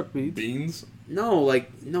 Yeah, they chuck beads. Beans. No,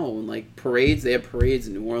 like parades. They have parades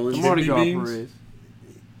in New Orleans. Mardi Gras beans?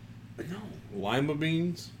 parade. No, Lima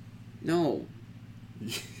beans. no.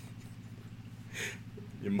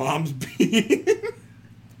 Your mom's beans.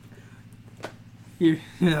 You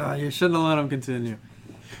shouldn't have let him continue.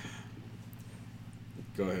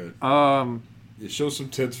 Go ahead. Yeah. You show some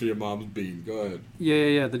tits for your mom's bean. Go ahead.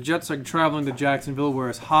 The Jets are traveling to Jacksonville where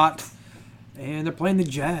it's hot, and they're playing the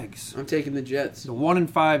Jags. I'm taking the Jets. The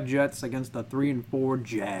 1-5 Jets against the 3-4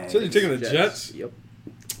 Jags. So you're taking the Jets? Yep.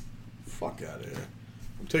 Fuck out of here.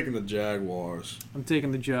 I'm taking the Jaguars. I'm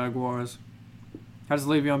taking the Jaguars. How does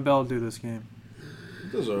Le'Veon Bell do this game? He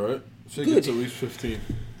does all right. I think Good. it's at least 15.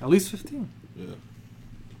 At least 15. Yeah.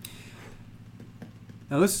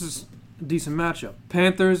 Now this is a decent matchup.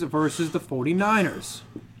 Panthers versus the 49ers.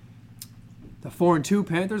 The 4-2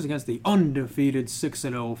 Panthers against the undefeated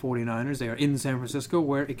 6-0 49ers. They are in San Francisco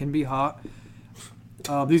where it can be hot.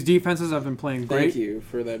 These defenses have been playing great. Thank you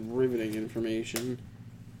for that riveting information.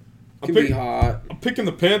 I'm Can be picking, hot. I'm picking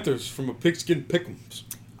the Panthers from a pigskin pick'ems.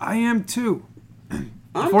 I am too. The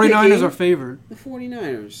I'm 49ers picking are favored. the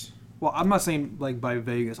 49ers. Well, I'm not saying like by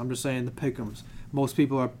Vegas. I'm just saying the pick'ems. Most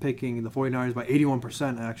people are picking the 49ers by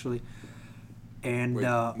 81% actually. And Wait,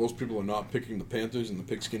 most people are not picking the Panthers in the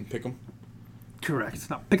pigskin pick'em. correct. It's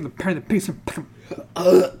not picking the Panthers. Pick 'em.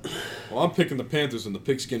 Well, I'm picking the Panthers in the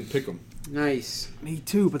pigskin pick'em. Nice. Me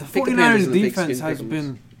too, but the Pick the Panthers 49ers in the defense pigskin has pick'ems.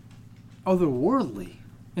 been otherworldly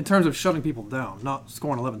in terms of shutting people down, not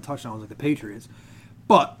scoring 11 touchdowns like the Patriots.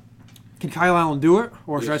 But can Kyle Allen do it?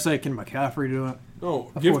 Or should I say, can McCaffrey do it?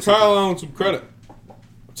 No, Of give course he Kyle can. Allen some credit.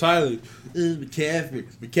 Tyler, McCaffrey,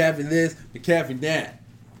 McCaffrey this, McCaffrey that,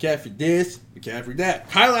 McCaffrey this, McCaffrey that.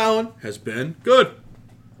 Kyle Allen has been good.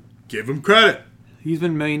 Give him credit. He's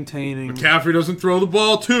been maintaining. McCaffrey doesn't throw the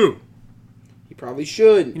ball too. He probably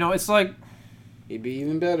should. You know, it's like He'd be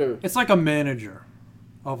even better. a manager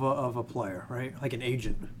of a player, right? Like an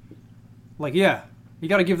agent. Like, yeah, you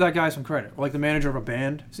got to give that guy some credit. Or like the manager of a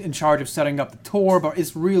band, he's in charge of setting up the tour, but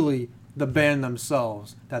it's really the band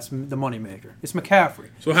themselves that's the moneymaker. It's McCaffrey.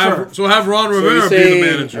 So have Sure. Ron So are Rivera you be the saying,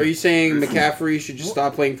 manager. are you saying McCaffrey should just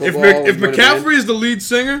stop playing if football? if and join a McCaffrey band? is the lead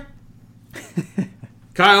singer,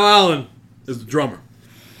 Kyle Allen is the drummer.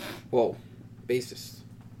 Whoa, bassist.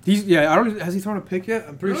 Has he thrown a pick yet?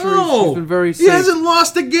 I'm pretty sure No, he's been very he safe. hasn't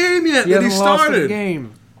lost a game yet He that he hasn't lost a started.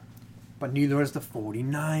 game. But neither has the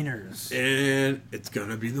 49ers. And it's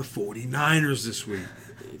gonna be the 49ers this week.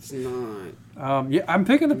 It's not. I'm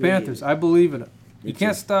picking the Panthers. I believe in it. You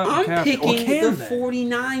can't stop I'm McCaffrey. picking Or can the they?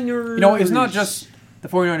 49ers. You know, it's not just the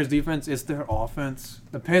 49ers defense, it's their offense.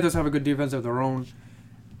 The Panthers have a good defense of their own.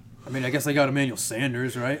 I mean, I guess they got Emmanuel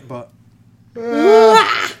Sanders, right? But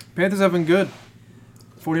Panthers have been good.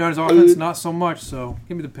 49ers offense, not so much, so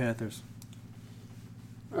give me the Panthers.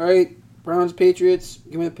 All right, Browns, Patriots.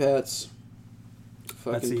 Give me the Pats. That's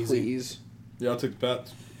Fucking easy. please. Yeah, I'll take the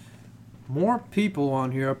Pats. More people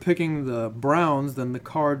on here are picking the Browns than the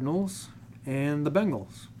Cardinals and the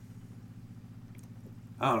Bengals.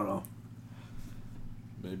 I don't know.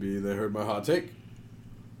 Maybe they heard my hot take.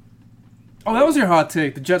 Oh, that was your hot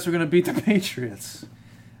take. The Jets are going to beat the Patriots.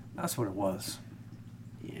 That's what it was.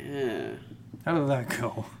 Yeah. How did that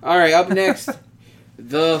go? All right, up next,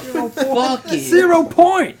 the fucking 0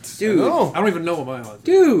 points! dude. No. I don't even know what my odds.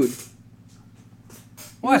 Dude.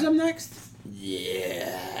 What? Who's up next?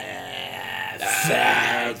 Yeah.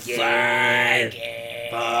 Fuck it.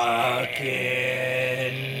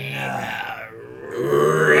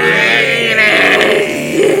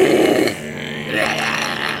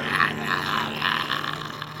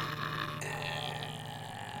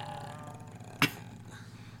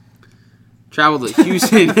 Travel to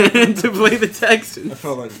Houston to play the I Texans.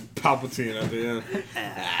 felt like Palpatine at the end.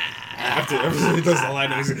 After he does the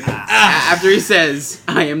line, he's like, After he says,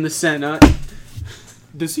 I am the Senate.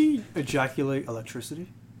 Does he ejaculate electricity?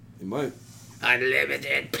 he might.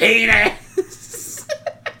 Unlimited penis.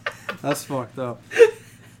 That's fucked up.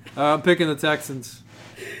 I'm picking the Texans.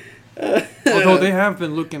 Although they have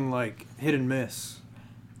been looking like hit and miss.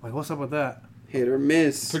 Like, what's up with that? Hit or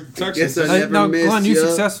miss. Pick the I guess Texans. I never Now, missed, Glenn, you yeah.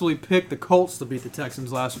 successfully picked the Colts to beat the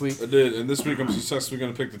Texans last week. I did, and this week I'm successfully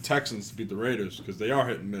going to pick the Texans to beat the Raiders because they are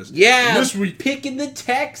hit and miss. Yeah, And this week picking the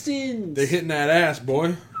Texans. they hitting that ass,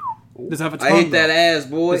 boy. Does it have a tongue? I hit that though? ass,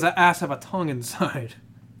 boy. Does that ass have a tongue inside?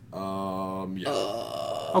 Yeah.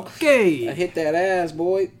 Okay. I hit that ass,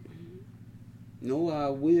 boy. No, I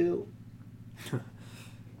will.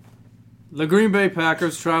 The Green Bay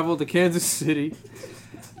Packers travel to Kansas City.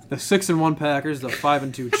 The 6-1 Packers, the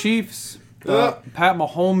 5-2 Chiefs, the Pat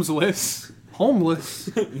Mahomes homeless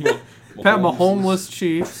Pat Mahomes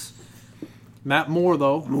Chiefs. Matt Moore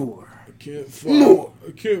though. I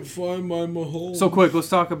can't find my Mahomes. So quick, let's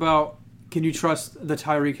talk about. Can you trust the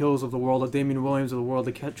Tyreek Hills of the world, the Damian Williams of the world,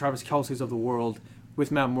 the Travis Kelce's of the world with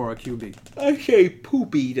Matt Moore at QB? I say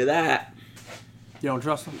poopy to that. You don't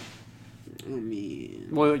trust him? I mean,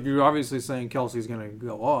 Well, you're obviously saying Kelsey's gonna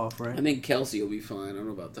go off, right? I think Kelsey will be fine. I don't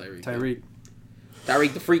know about Tyreek. Tyreek.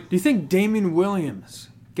 Tyreek the Freak. Do you think Damian Williams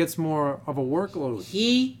gets more of a workload?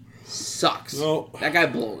 He sucks. No. That guy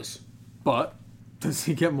blows. But does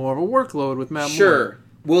he get more of a workload with Matt Moore? Sure.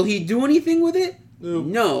 Will he do anything with it? No.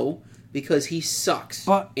 No, because he sucks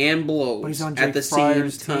But- and blows But he's on at Jake the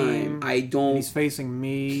Fryer's same time. team. I And don't he's facing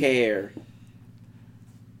me. care.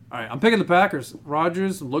 All right, I'm picking the Packers.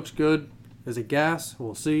 Rodgers looks good. Is it gas?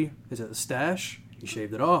 We'll see. Is it a stash? He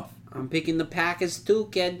shaved it off. I'm picking the Packers too,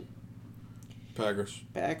 kid. Packers.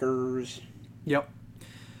 Packers. Yep.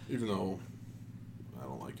 Even though I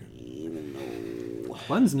don't like it. Even though.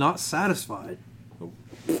 Glenn's not satisfied. Nope.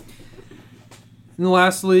 And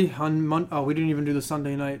lastly, on we didn't even do the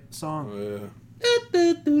Sunday night song.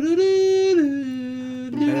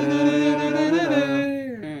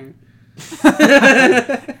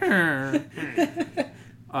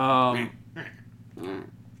 Oh,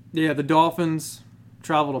 Yeah, the Dolphins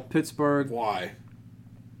travel to Pittsburgh. Why?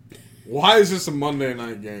 Why is this a Monday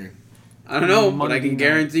night game? I don't know, but Monday I can night.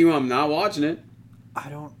 guarantee you I'm not watching it. I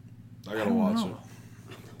don't I gotta watch know.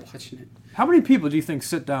 it. Watching it. How many people do you think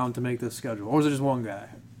sit down to make this schedule? Or is it just one guy?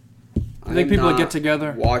 I think am people that not get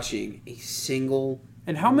together- watching a single.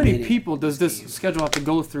 And how many minute people does of this game. schedule have to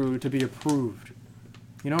go through to be approved?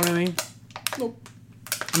 You know what I mean? Nope.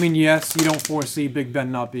 I mean, yes, you don't foresee Big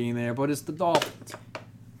Ben not being there, but it's the Dolphins.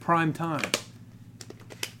 Prime time.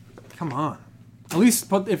 Come on. At least,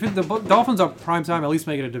 but if the Dolphins are prime time, at least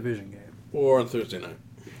make it a division game. Or on Thursday night.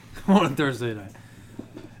 On Thursday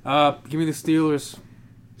night. Give me the Steelers.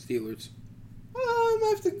 Steelers. I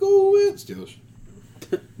have to go with Steelers.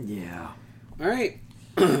 Yeah. All right.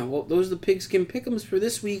 Well, those are the Pigskin Pick'ems for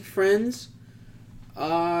this week, friends.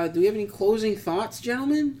 Do we have any closing thoughts,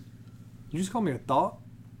 gentlemen? You just call me a thought?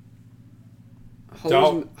 Hoes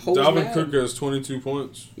Dalvin mad. Cook has 22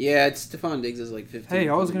 points. Yeah, it's Stephon Diggs is like 15. Hey,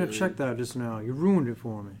 I was going to 29. check that just now. You ruined it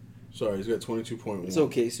for me. Sorry, he's got 22.1. It's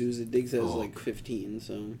okay, Susan. Diggs has Oh. like 15,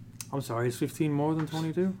 so. I'm sorry, is 15 more than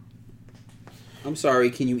 22? I'm sorry,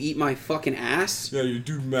 can you eat my fucking ass? Yeah, you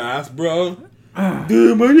do math, bro.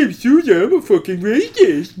 Dude, my name's Susan. I'm a fucking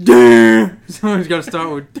racist. Someone's got to start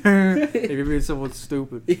with if you're being someone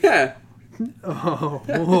stupid. Yeah.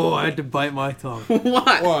 Oh, I had to bite my tongue. What?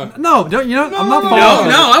 Why? No, don't, you know, I'm not No, falling.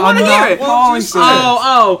 no, I wanna I'm hear not it. falling Just for say this. it.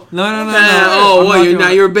 Oh, No, no, no, no. oh, I'm what? not doing Now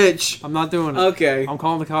it. you're a bitch. I'm not doing it. Okay. I'm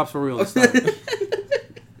calling the cops for real this time.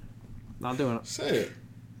 Not doing it. Say it.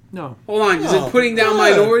 No. Hold on, is Oh, it putting down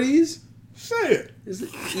God. minorities? Say it. Is it?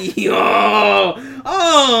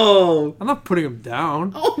 Oh! I'm not putting him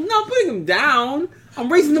down. Oh, I'm not putting them down.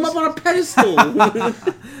 I'm raising them up on a pedestal.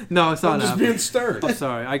 No, it's not I'm just happening. being stern. I'm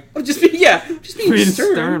sorry. I'm just being, just being, Being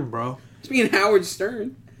stern. stern, bro. Just being Howard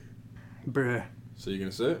Stern. Bruh. So you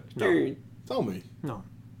gonna say it? Stern. Tell me. No.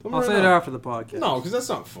 Tell me I'll right say it now. after the podcast. No, because that's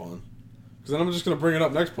not fun. Because then I'm just gonna bring it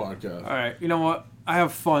up next podcast. All right. You know what? I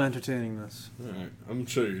have fun entertaining this. All right, I'm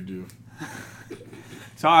sure you do.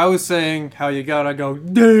 So I was saying how you gotta go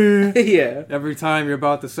duh, Yeah. every time you're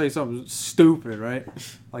about to say something stupid, right?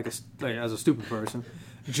 Like as a stupid person.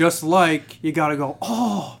 Just like you gotta go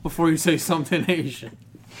oh before you say something Asian.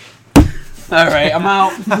 All right, I'm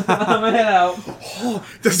out. I'm gonna head out. Oh,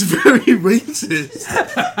 that's very racist.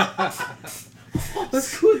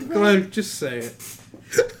 That's good. Go ahead, just say it.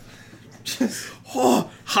 Oh,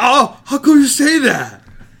 how could you say that?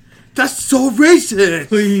 That's so racist.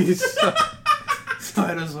 Please.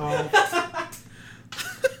 Sign us off.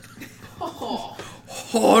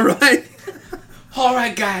 All right. All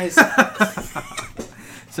right, guys.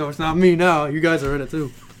 So it's not me now. You guys are in it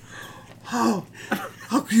too. How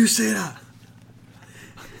could you say that?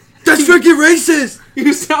 That's freaking racist.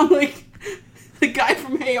 You sound like the guy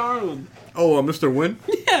from Hey Arnold. Oh, Mr. Wynn?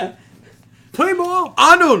 Yeah. Play ball.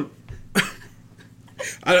 Arnold.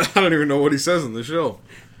 I don't even know what he says in the show.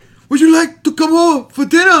 Would you like to come over for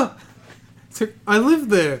dinner? I live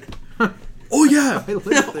there. Oh yeah. I live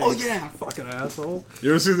there. Oh yeah. Fucking asshole.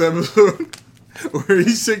 You ever see that episode where he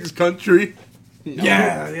sings country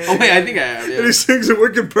Yeah. Oh wait, I think I have. and Yeah. he sings it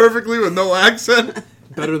wicked perfectly with no accent?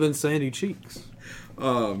 Better than Sandy Cheeks.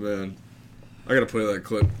 Oh man, I gotta play that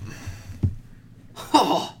clip.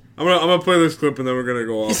 Oh, I'm gonna play this clip and then we're gonna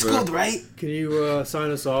go off. it's it. good, right, Can you sign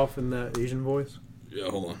us off in that Asian voice? Yeah,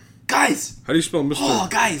 hold on. guys? How do you spell Mr.? Oh,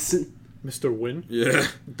 guys. Mr. Win? Yeah,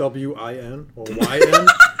 W-I-N or Y-N?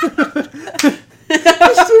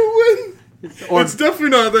 Mr. Win. Or It's definitely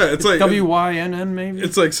not that. It's like W-Y-N-N maybe?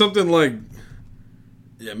 It's like something like,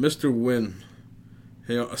 yeah, Mr. Win.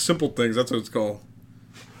 Hey, simple things. That's what it's called.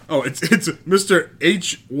 Oh, it's Mr.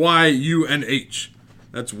 H-Y-U-N-H.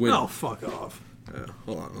 That's Win. Oh, fuck off. Yeah,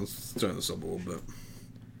 hold on. Let's turn this up a little bit.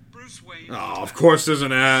 Bruce Wayne. Oh, of course there's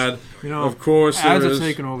an ad. You know, Of course there ads is. are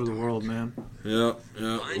taking over the world, man. Yeah,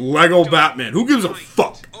 yeah. Lego Batman. Who gives a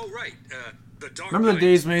fuck? Oh, right. The Dark Remember the Knight.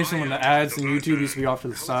 days, Mason, when the I am ads on YouTube used to be off to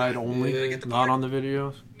the side only, Yeah. not on the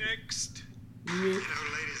videos? Next. You know,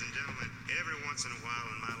 ladies and gentlemen, every once in a while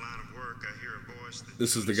in my line of work, I hear a voice that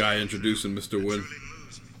This is the guy introducing Mr. Win. truly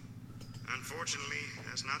moves me. Unfortunately,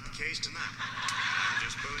 that's not the case tonight. I'm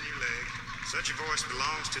just pulling your leg. Such a voice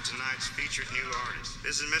belongs to tonight's featured new artist.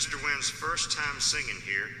 This is Mr. Wynn's first time singing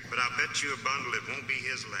here, but I'll bet you a bundle it won't be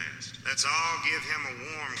his last. Let's all give him a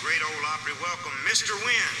warm, great old Opry welcome, Mr.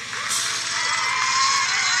 Wynn.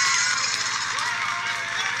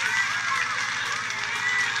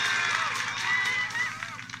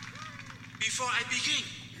 Before I begin,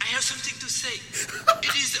 I have something to say.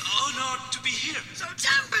 It is an honor to be here. So 10%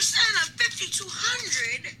 of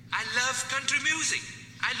 5,200? I love country music.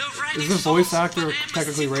 I love writing Is the songs, voice actor but I am a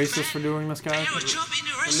technically single racist man. for doing this I guy? have a job in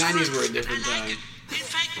a The restaurant. 90s were a different I like time. it. In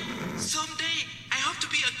fact, someday I hope to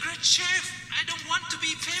be a great chef. I don't want to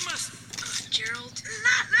be famous. Gerald?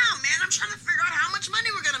 Not now, man. I'm trying to figure out how much money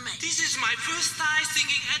we're gonna make. This is my first time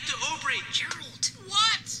singing at the Opry. Gerald,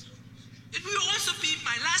 what? It will also be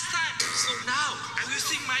my last time. So now I will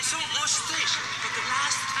sing my song on stage for the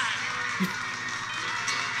last time.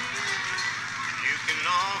 You can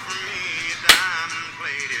offer me a diamond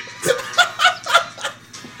plated.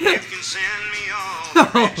 You can send me all the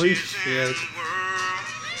Holy riches in shit. the world.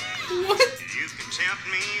 What? You can tempt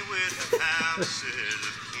me with the palaces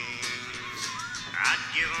of kings. I'd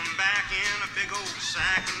give them back in a big old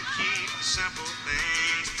sack and keep the simple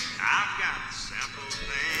things. I've got the simple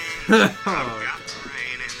things. I've got the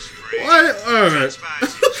rain and spring. What? All right.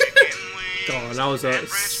 Spicy chicken wings. Oh, that was a and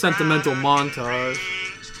French sentimental fries and montage.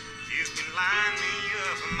 rings. You can line me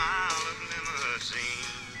up a mile of limousine.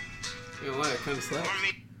 You know what? It kind of slaps. For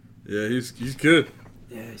me. Yeah, he's good.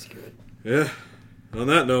 Yeah, he's good. Yeah. On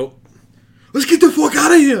that note, let's get the fuck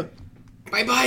out of here. Bye bye.